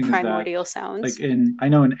the interesting is that, primordial like sounds. I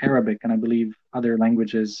know in Arabic and I believe other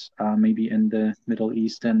languages, maybe in the Middle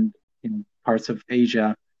East and in parts of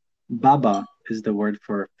Asia, baba is the word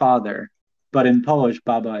for father. But in Polish,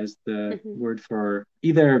 baba is the Hmm. word for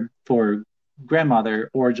either for grandmother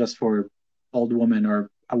or just for old woman or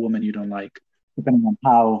a woman you don't like, depending on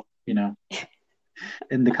how,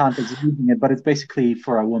 in the context of using it. But it's basically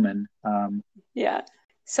for a woman. Yeah.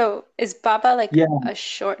 So is baba like Yeah. a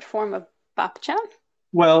short form of babcha?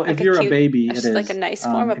 Well, if Like a you're a cute, baby, it like a is. nice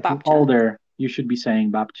form of If you're babcha? older, you should be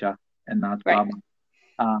saying babcha and not Right.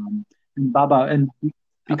 baba. And baba, and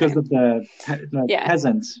because Okay. of the Yeah.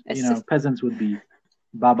 peasants, It's just peasants would be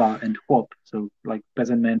baba and chłop. So like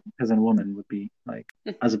peasant man, peasant woman would be like,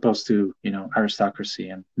 as opposed to, aristocracy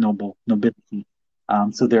and nobility.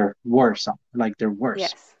 So they're worse, like they're worse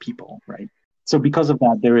yes. people, right? So because of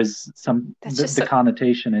that, there is That's just the so.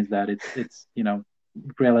 connotation is that it's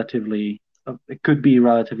relatively it could be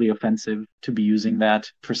relatively offensive to be using that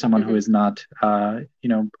for someone who Hmm. is not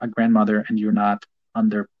a grandmother and you're not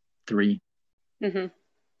under 3. Hmm.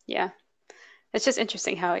 Yeah. It's just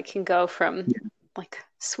interesting how it can go from Yeah. like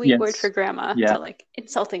sweet word for Yes. grandma Yeah. to like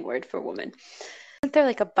insulting word for woman. Isn't there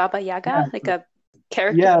like a Baba Yeah. Yaga, like a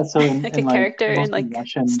character, Yeah. So like a in like character in mostly like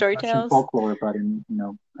Russian story tales? folklore, but in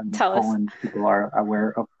Tell us. Poland, people are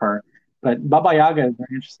aware of her. But Baba Yaga is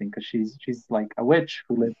very interesting because she's like a witch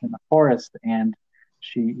who lives in a forest and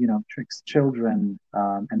she tricks children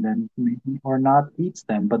and then maybe or not eats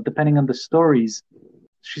them. But depending on the stories,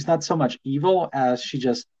 she's not so much evil as she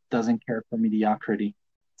just doesn't care for mediocrity.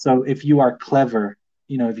 So if you are clever,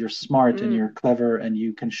 if you're smart and Mm. you're clever and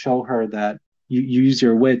you can show her that you use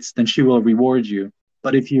your wits, then she will reward you.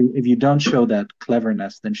 But if you don't show that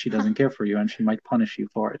cleverness, then she Huh. doesn't care for you and she might punish you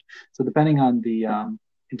for it. So depending on the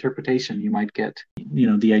interpretation, you might get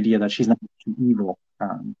the idea that she's not evil.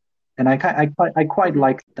 And I quite Hmm.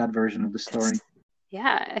 like that version of the That's, story.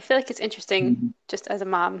 yeah, I feel like it's interesting Mhm. just as a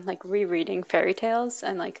mom, like rereading fairy tales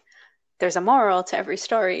and like there's a moral to every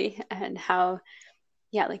story and how,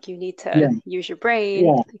 yeah, like you need Yeah, to use your brain.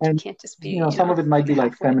 yeah, Like you and can't just be, some of it might like a be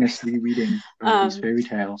like half-wit. feminist rereading of these Um, fairy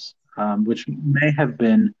tales, which may have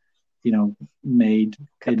been, made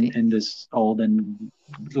could in be. this old and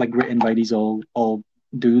like written by these old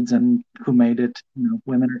dudes, and who made it,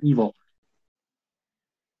 women are evil.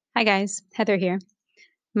 Hi guys, Heather here.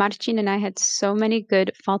 Marcin and I had so many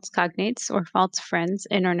good false cognates or false friends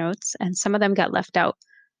in our notes, and some of them got left out.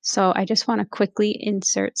 So I just want to quickly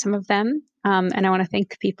insert some of them, and I want to thank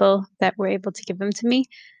the people that were able to give them to me.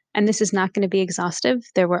 And this is not going to be exhaustive.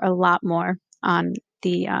 There were a lot more on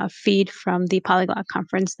the feed from the Polyglot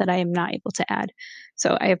conference that I am not able to add.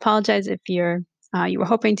 So I apologize if you were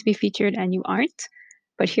hoping to be featured and you aren't.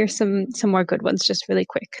 But here's some more good ones, just really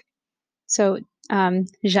quick. So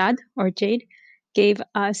Jad or Jade gave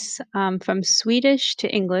us from Swedish to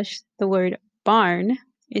English the word barn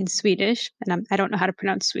in Swedish, and I don't know how to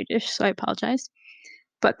pronounce Swedish, so I apologize.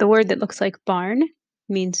 But the word that looks like barn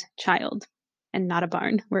means child, and not a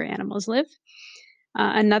barn where animals live.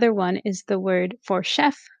 Another one is the word for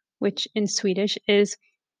chef, which in Swedish is,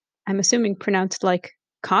 I'm assuming, pronounced like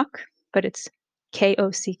cock, but it's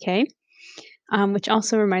Kock, which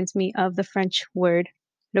also reminds me of the French word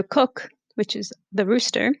le coq, which is the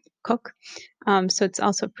rooster, coq. So it's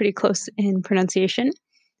also pretty close in pronunciation.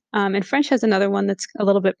 And French has another one that's a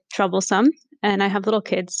little bit troublesome. And I have little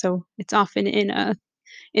kids, so it's often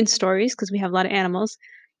in stories because we have a lot of animals.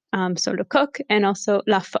 So le coq and also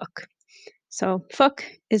la phoque. So phoque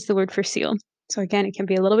is the word for seal. So again, it can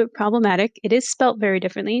be a little bit problematic. It is spelt very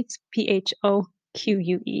differently. It's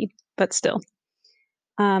Phoque, but still.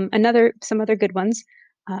 Some other good ones.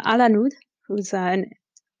 Alanud, who's a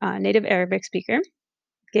native Arabic speaker,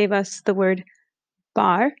 gave us the word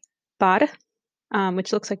bar,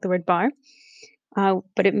 which looks like the word bar,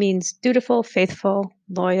 but it means dutiful, faithful,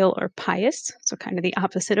 loyal, or pious. So kind of the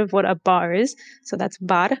opposite of what a bar is. So that's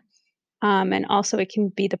bar. And also it can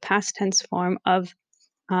be the past tense form of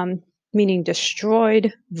um, meaning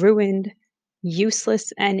destroyed, ruined,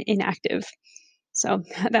 useless, and inactive. So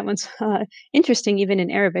that one's interesting, even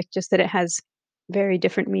in Arabic, just that it has very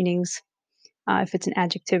different meanings if it's an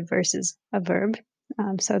adjective versus a verb.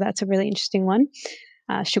 So that's a really interesting one.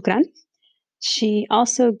 Shukran. She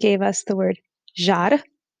also gave us the word jar,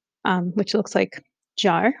 which looks like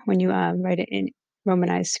jar when you write it in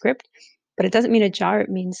Romanized script, but it doesn't mean a jar, it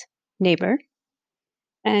means neighbor.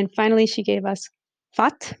 And finally, she gave us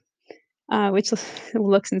fat, which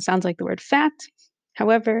looks and sounds like the word fat.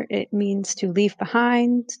 However, it means to leave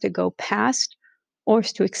behind, to go past, or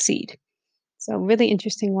to exceed. So, really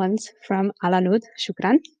interesting ones from Alanud,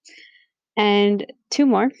 Shukran. And two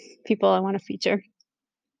more people I want to feature.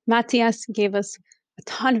 Matias gave us a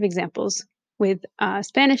ton of examples with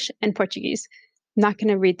Spanish and Portuguese. I'm not going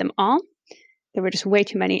to read them all. There were just way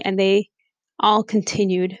too many, and they all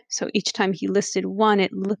continued. So each time he listed one,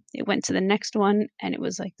 it went to the next one, and it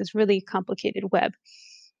was like this really complicated web.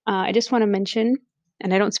 I just want to mention,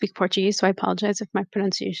 and I don't speak Portuguese, so I apologize if my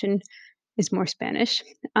pronunciation is more Spanish.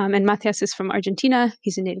 And Matias is from Argentina.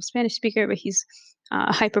 He's a native Spanish speaker, but he's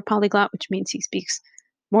a hyper polyglot, which means he speaks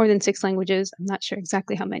more than 6 languages. I'm not sure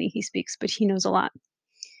exactly how many he speaks, but he knows a lot.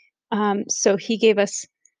 So he gave us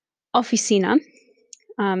oficina,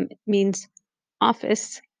 means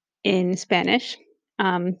office in Spanish,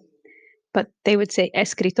 um, but they would say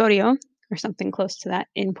escritorio or something close to that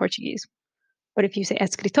in Portuguese. But if you say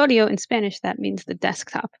escritorio in Spanish, that means the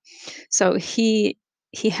desktop. So he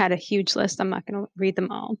had a huge list. I'm not going to read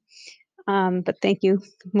them all. But thank you.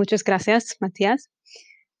 Muchas gracias, Matias.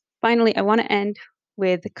 Finally, I want to end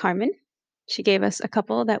with Carmen. She gave us a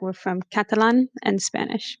couple that were from Catalan and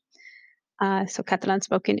Spanish. So Catalan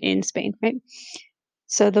spoken in Spain, right?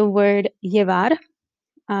 So the word llevar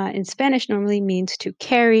in Spanish normally means to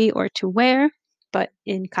carry or to wear, but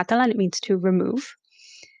in Catalan it means to remove.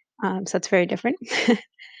 So that's very different.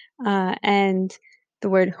 And the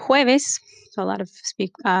word jueves, so a lot of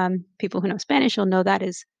people who know Spanish will know that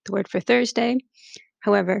is the word for Thursday.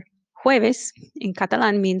 However, jueves in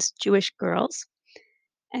Catalan means Jewish girls.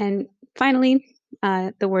 And finally,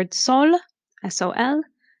 the word sol, S-O-L,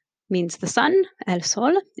 means the sun, el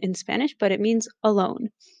sol in Spanish, but it means alone.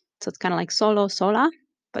 So it's kind of like solo, sola,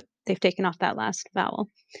 but they've taken off that last vowel.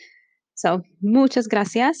 So muchas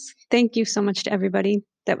gracias. Thank you so much to everybody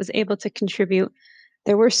that was able to contribute.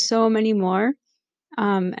 There were so many more,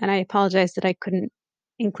 and I apologize that I couldn't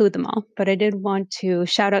include them all, but I did want to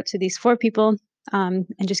shout out to these 4 people and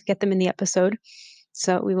just get them in the episode.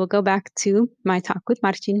 So we will go back to my talk with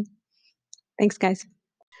Marcin. Thanks, guys.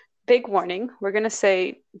 Big warning. We're going to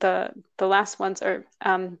say the last ones are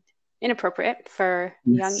inappropriate for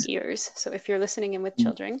young ears. So if you're listening in with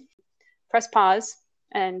children, press pause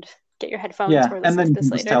and get your headphones or listen and then to you this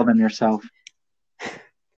can just later. tell them yourself.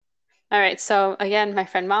 All right. So again, my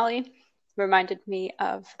friend Molly reminded me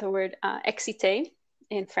of the word excité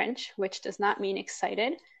in French, which does not mean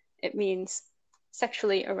excited. It means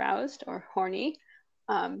sexually aroused or horny.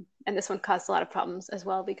 And this one caused a lot of problems as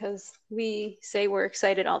well because we say we're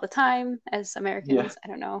excited all the time as Americans. Yeah. I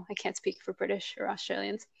don't know. I can't speak for British or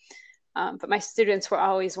Australians. But my students were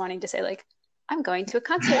always wanting to say, like, I'm going to a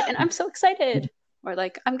concert and I'm so excited. Or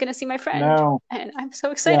like, I'm going to see my friend and I'm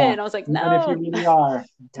so excited. Yeah. And I was like, And no. if you really are,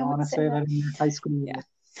 don't want to say that in your high school. Yeah.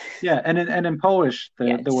 Yeah. And in Polish,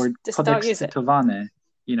 the word just don't use it. kodeksowane,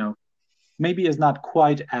 maybe is not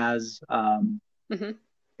quite as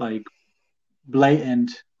like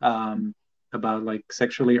blatant about like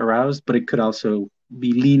sexually aroused, but it could also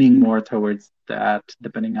be leaning more towards that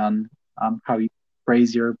depending on how you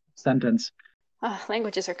phrase your sentence.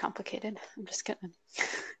 Languages are complicated. I'm just gonna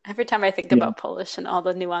every time I think about Polish and all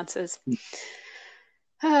the nuances.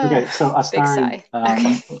 Okay, so big sigh.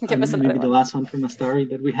 Okay, give us maybe the last one from Astari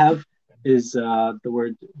that we have is the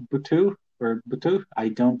word butu or butu. I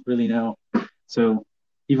don't really know. So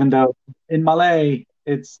even though in Malay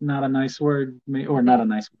it's not a nice word, or not a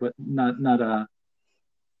nice, but not a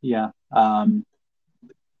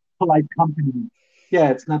polite company. Yeah,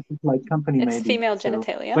 it's not polite company. It's maybe female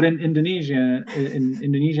genitalia. But in Indonesian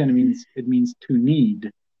it means to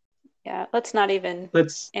need. Yeah, let's not even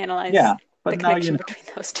analyze but the connection between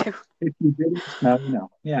those two. If you didn't, now you know.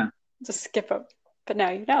 Yeah. Just skip up. But now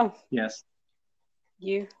you know. Yes.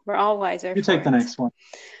 We're all wiser. You take the next one.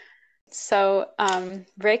 So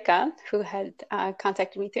Reka, who had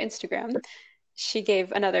contacted me through Instagram, she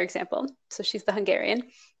gave another example. So she's the Hungarian.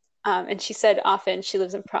 And she said often she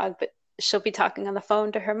lives in Prague, but she'll be talking on the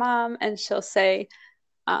phone to her mom and she'll say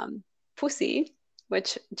pussy,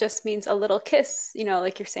 which just means a little kiss,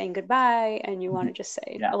 like you're saying goodbye and you want to just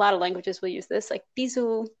say, a lot of languages will use this, like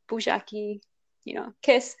bizu, bujaki,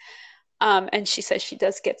 kiss. And she says she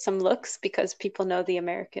does get some looks because people know the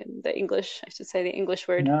English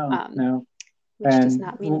word. No. Which does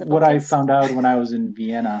not mean little what kiss. I found out when I was in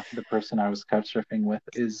Vienna, the person I was couch surfing with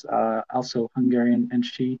is also Hungarian, and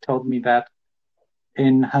she told me that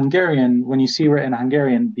in Hungarian, when you see it in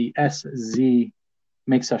Hungarian, the SZ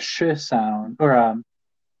makes a sh sound, or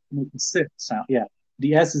makes a s sound. Yeah,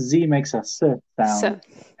 the SZ makes a s sound,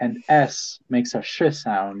 and S makes a sh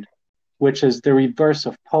sound, which is the reverse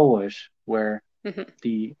of Polish, where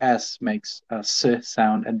the S makes a s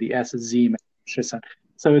sound and the SZ makes a sh sound.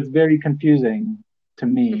 So it's very confusing to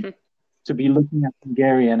me to be looking at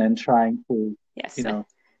Hungarian and trying to,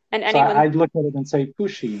 And anyone... So I'd look at it and say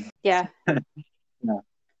pushi. Yeah.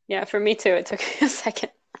 Yeah, for me too. It took me a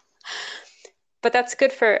second. But that's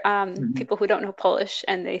good for people who don't know Polish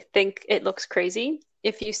and they think it looks crazy.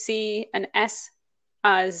 If you see an S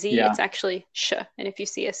Z, it's actually sh, and if you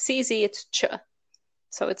see a CZ, it's ch.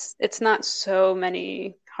 So it's not so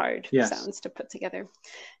many hard sounds to put together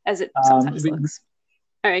as it sometimes looks.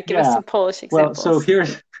 All right, give us some Polish examples. Well, so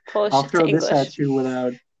here's Polish I'll throw this English at you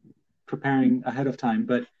without preparing ahead of time.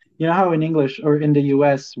 But you know how in English or in the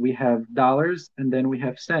US we have dollars and then we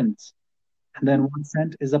have cents, and then 1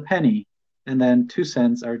 cent is a penny, and then 2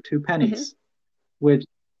 cents are 2 pennies, which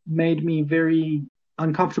made me very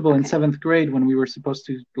uncomfortable in 7th grade when we were supposed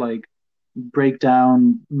to like break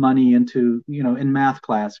down money into, in math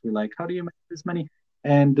class. We're like, how do you make this money?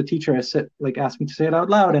 And the teacher asked me to say it out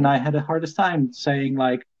loud, and I had the hardest time saying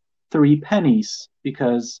like 3 pennies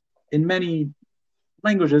because in many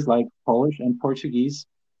languages like Polish and Portuguese,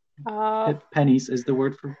 Oh, penis is the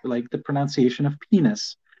word for like the pronunciation of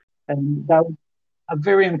penis. And that was a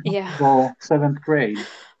very yeah. uncomfortable seventh grade.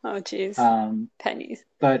 Oh, geez. Um, Pennies.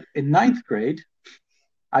 but in ninth grade,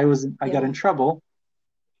 I got in Yeah. trouble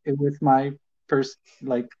with my first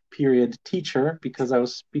like period teacher because I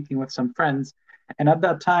was speaking with some friends. And at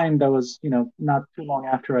that time, that was, not too long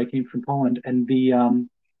after I came from Poland. And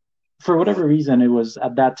for whatever reason, it was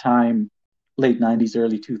at that time, late 90s,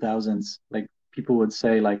 early 2000s, like people would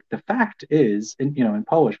say, like, the fact is, in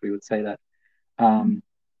Polish, we would say that, um,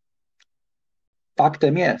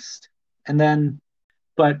 faktem jest. And then,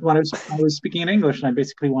 but when I was speaking in English and I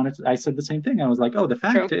basically I said the same thing. I was like, oh, the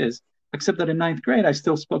fact True. is, except that in ninth grade, I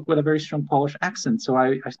still spoke with a very strong Polish accent. So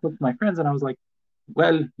I spoke to my friends and I was like,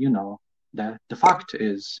 well, the fact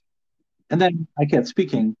is. And then I kept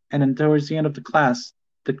speaking. And then towards the end of the class,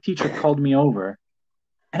 the teacher called me over.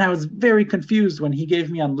 And I was very confused when he gave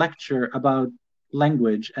me a lecture about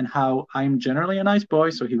language and how I'm generally a nice boy,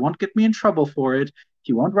 so he won't get me in trouble for it.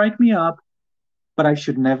 He won't write me up, but I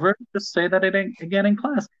should never just say that again in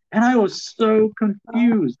class. And I was so Oh,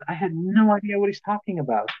 confused. I had no idea what he's talking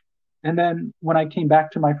about. And then when I came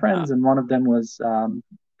back to my oh, friends, and one of them was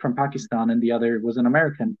from Pakistan and the other was an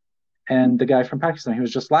American, and the guy from Pakistan, he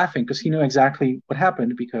was just laughing because he knew exactly what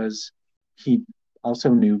happened because he also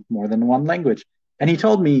knew more than one language. And he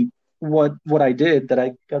told me what I did, that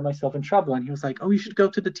I got myself in trouble. And he was like, "Oh, you should go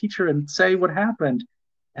to the teacher and say what happened."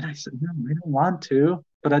 And I said, "No, I don't want to."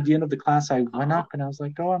 But at the end of the class, I went oh, up and I was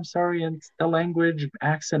like, "Oh, I'm sorry," and it's the language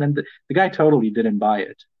accent, and the guy totally didn't buy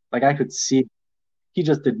it. Like I could see he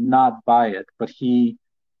just did not buy it, but he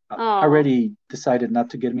oh, already decided not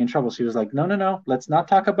to get me in trouble. So he was like, "No, no, no, let's not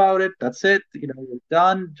talk about it. That's it. We're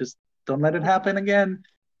done. Just don't let it happen again."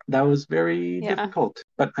 That was very yeah. difficult.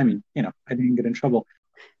 But I mean, I didn't get in trouble.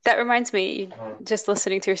 That reminds me, just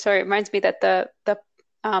listening to your story, it reminds me that the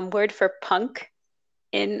word for punk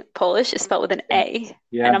in Polish is spelled with an Yeah. A.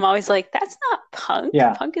 Yeah. And I'm always like, that's not punk.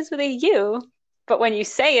 Yeah. Punk is with a U. But when you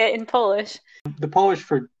say it in Polish, The Polish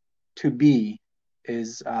for to be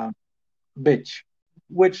is bitch,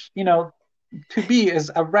 which, to be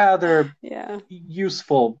is a rather yeah,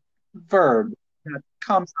 useful verb that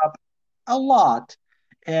comes up a lot.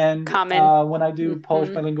 And common. when I do Polish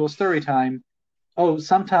Hmm. bilingual story time, oh,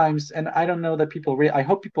 sometimes, and I don't know that I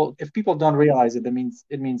hope if people don't realize it,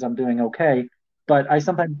 it means I'm doing okay. But I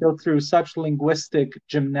sometimes go through such linguistic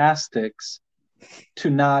gymnastics to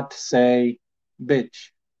not say bitch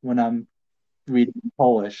when I'm reading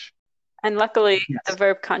Polish. And luckily, the Yes.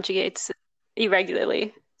 verb conjugates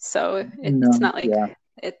irregularly. So it's No. not like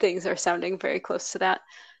Yeah. things are sounding very close to that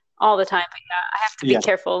all the time. But yeah, I have to be Yeah.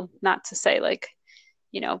 careful not to say, like,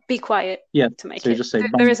 be quiet Yeah. to my So you kid. just say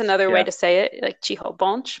There is bunch. another way Yeah. to say it, like chicho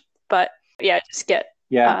bonch, but yeah, just get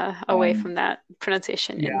Yeah. away And from that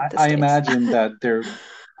pronunciation yeah, in the I States. imagine that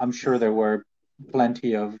I'm sure there were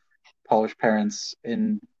plenty of Polish parents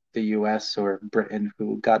in the US or Britain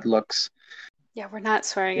who got looks. Yeah, we're not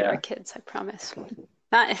swearing at our Yeah. kids, I promise.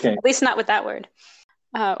 Not Okay. at least not with that word.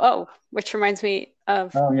 Which reminds me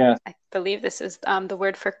of, Oh, yeah. I believe this is the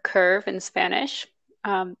word for curve in Spanish,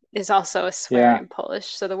 is also a swear Yeah. in Polish.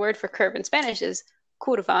 So the word for curve in Spanish is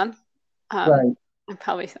kurwa. Um,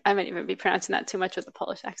 Right. I might even be pronouncing that too much with a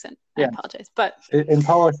Polish accent. I Yeah. apologize, but In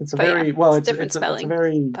Polish, it's a yeah, very well, it's it's different it's a spelling,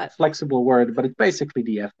 very but flexible word, but it's basically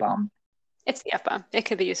the F bomb. it's the F-bomb. It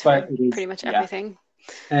could be used But for it is, pretty much yeah. everything.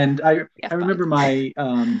 And I F-bomb. remember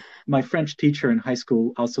my French teacher in high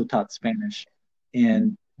school also taught Spanish,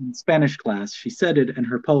 and in Spanish class she said it, and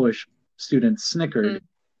her Polish students Mm. snickered,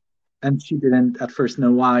 and she didn't at first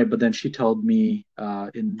know why, but then she told me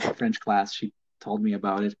in French class she told me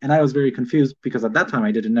about it, and I was very confused because at that time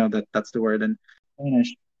I didn't know that that's the word in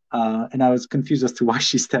Spanish, and I was confused as to why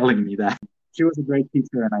she's telling me that. She was a great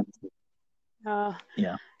teacher, and I just Uh,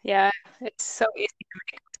 yeah. yeah, it's so easy to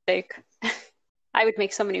make a mistake. I would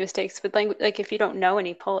make so many mistakes with language. Like if you don't know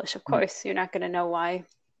any Polish, of course, you're not going to know why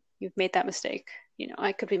you've made that mistake.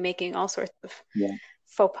 I could be making all sorts of Yeah.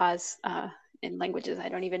 faux pas in languages I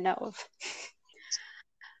don't even know of.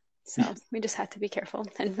 So we just have to be careful,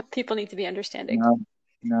 and people need to be understanding. No,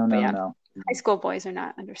 no, But no, yeah, no. high school boys are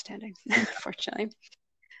not understanding, Yeah, unfortunately.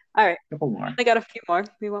 All right, a couple more. I got a few more.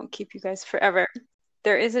 We won't keep you guys forever.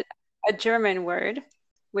 There is a German word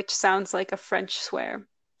which sounds like a French swear.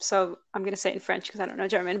 So I'm going to say it in French because I don't know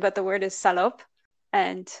German, but the word is salope.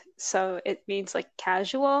 And so it means like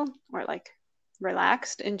casual or like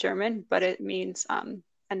relaxed in German, but it means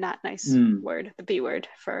a not nice Mm, word, the B word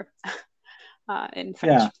for in yeah.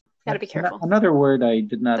 French. Got to be careful. Another word I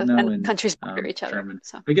did not know And in countries border each other. German.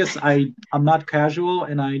 So I guess I'm not casual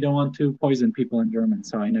and I don't want to poison people in German,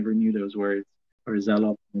 so I never knew those words. Or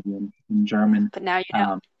Zello in German. but now you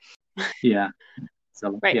know. Yeah.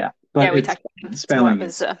 So Right. yeah, Yeah, but we it's talked about it. spelling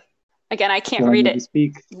Was, is again, I can't what I read need to it,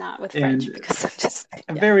 speak. not with French, And because I'm just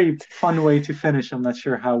a very fun way to finish. I'm not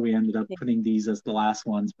sure how we ended up putting these as the last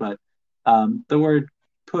ones, but the word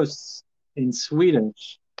puss in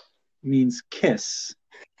Swedish means kiss.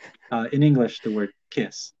 In English, the word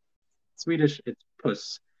kiss. Swedish, it's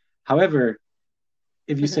puss. However,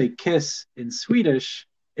 if you say kiss in Swedish,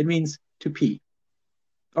 it means to pee,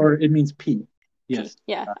 or it means pee. Yes.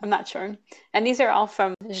 Yeah, I'm not sure. And these are all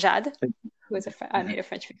from Jade, who is a native Yeah.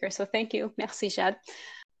 French speaker. So thank you. Merci, Jade.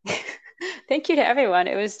 Thank you to everyone.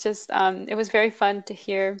 It was just, it was very fun to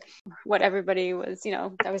hear what everybody was,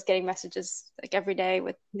 I was getting messages like every day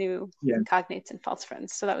with new cognates and false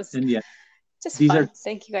friends. So that was just these fun. are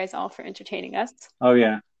Thank you guys all for entertaining us. Oh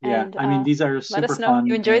yeah. And I mean, these are let super us know if fun,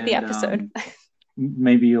 you enjoyed the and episode.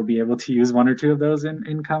 maybe you'll be able to use one or two of those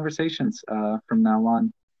in conversations from now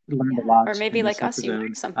on. Learned a lot or maybe in like this us, you episode.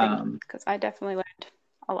 learned something, because I definitely learned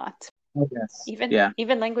a lot. Oh yes.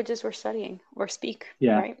 Even languages we're studying or speak.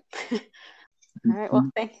 Yeah. Right. All right.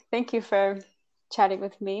 Well, thank you for chatting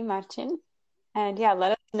with me, Marcin. And yeah,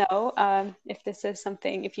 let us know if this is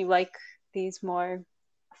something, if you like these more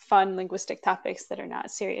fun linguistic topics that are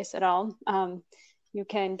not serious at all. You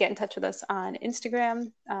can get in touch with us on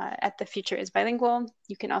Instagram at The Future is Bilingual.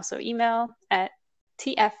 You can also email at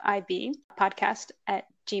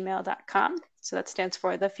tfibpodcast@gmail.com. So that stands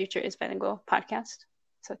for The Future is Bilingual Podcast.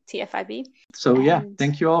 So TFIB. So yeah,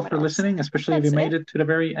 thank you all for listening, especially if you made it to the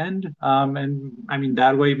very end. And I mean,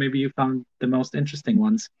 that way maybe you found the most interesting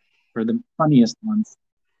ones or the funniest ones.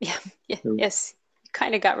 Yeah. Yes, you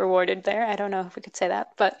kind of got rewarded there. I don't know if we could say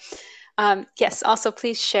that, but yes. Also,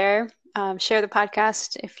 please share the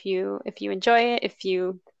podcast if you enjoy it.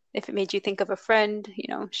 If it made you think of a friend,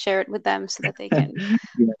 share it with them so that they can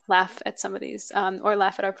laugh at some of these or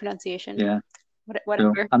laugh at our pronunciation. Yeah.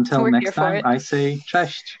 Whatever. So until We're next here for time, it. I say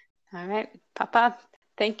cześć. All right, Papa.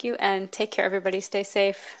 Thank you, and take care, everybody. Stay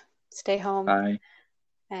safe, stay home. Bye.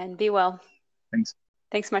 And be well. Thanks.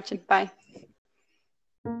 Thanks, Marcin. Bye.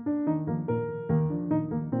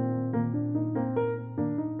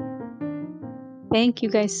 Thank you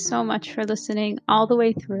guys so much for listening all the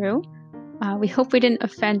way through. We hope we didn't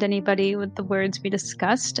offend anybody with the words we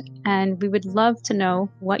discussed, and we would love to know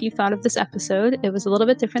what you thought of this episode. It was a little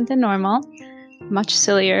bit different than normal, much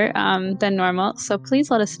sillier than normal. So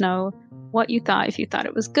please let us know what you thought. If you thought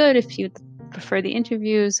it was good, if you prefer the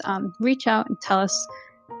interviews, reach out and tell us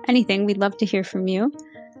anything. We'd love to hear from you.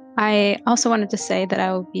 I also wanted to say that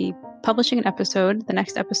I will be publishing an episode. The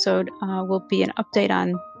next episode will be an update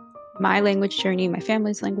on my language journey, my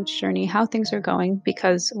family's language journey, how things are going,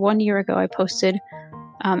 because 1 year ago I posted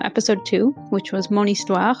episode 2, which was Mon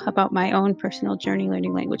Histoire, about my own personal journey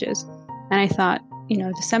learning languages. And I thought,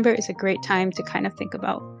 December is a great time to kind of think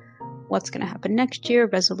about what's going to happen next year,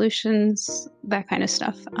 resolutions, that kind of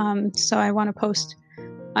stuff. So I want to post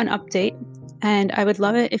an update, and I would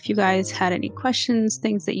love it if you guys had any questions,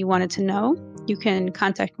 things that you wanted to know. You can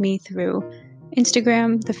contact me through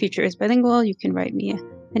Instagram, The Future is Bilingual. You can write me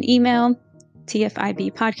an email,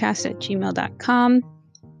 tfibpodcast@gmail.com.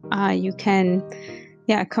 You can,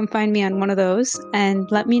 come find me on one of those and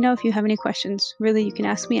let me know if you have any questions. Really, you can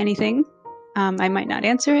ask me anything. I might not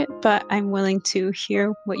answer it, but I'm willing to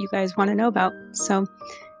hear what you guys want to know about. So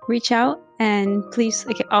reach out, and please,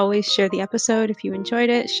 like always, share the episode if you enjoyed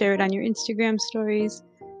it. Share it on your Instagram stories.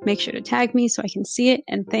 Make sure to tag me so I can see it,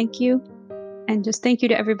 and thank you. And just thank you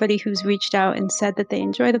to everybody who's reached out and said that they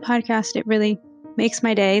enjoy the podcast. It really makes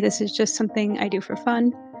my day. This is just something I do for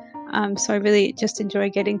fun. So I really just enjoy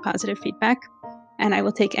getting positive feedback, and I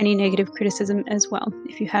will take any negative criticism as well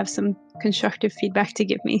if you have some constructive feedback to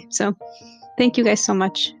give me. So thank you guys so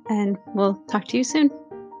much, and we'll talk to you soon.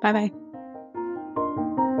 Bye-bye.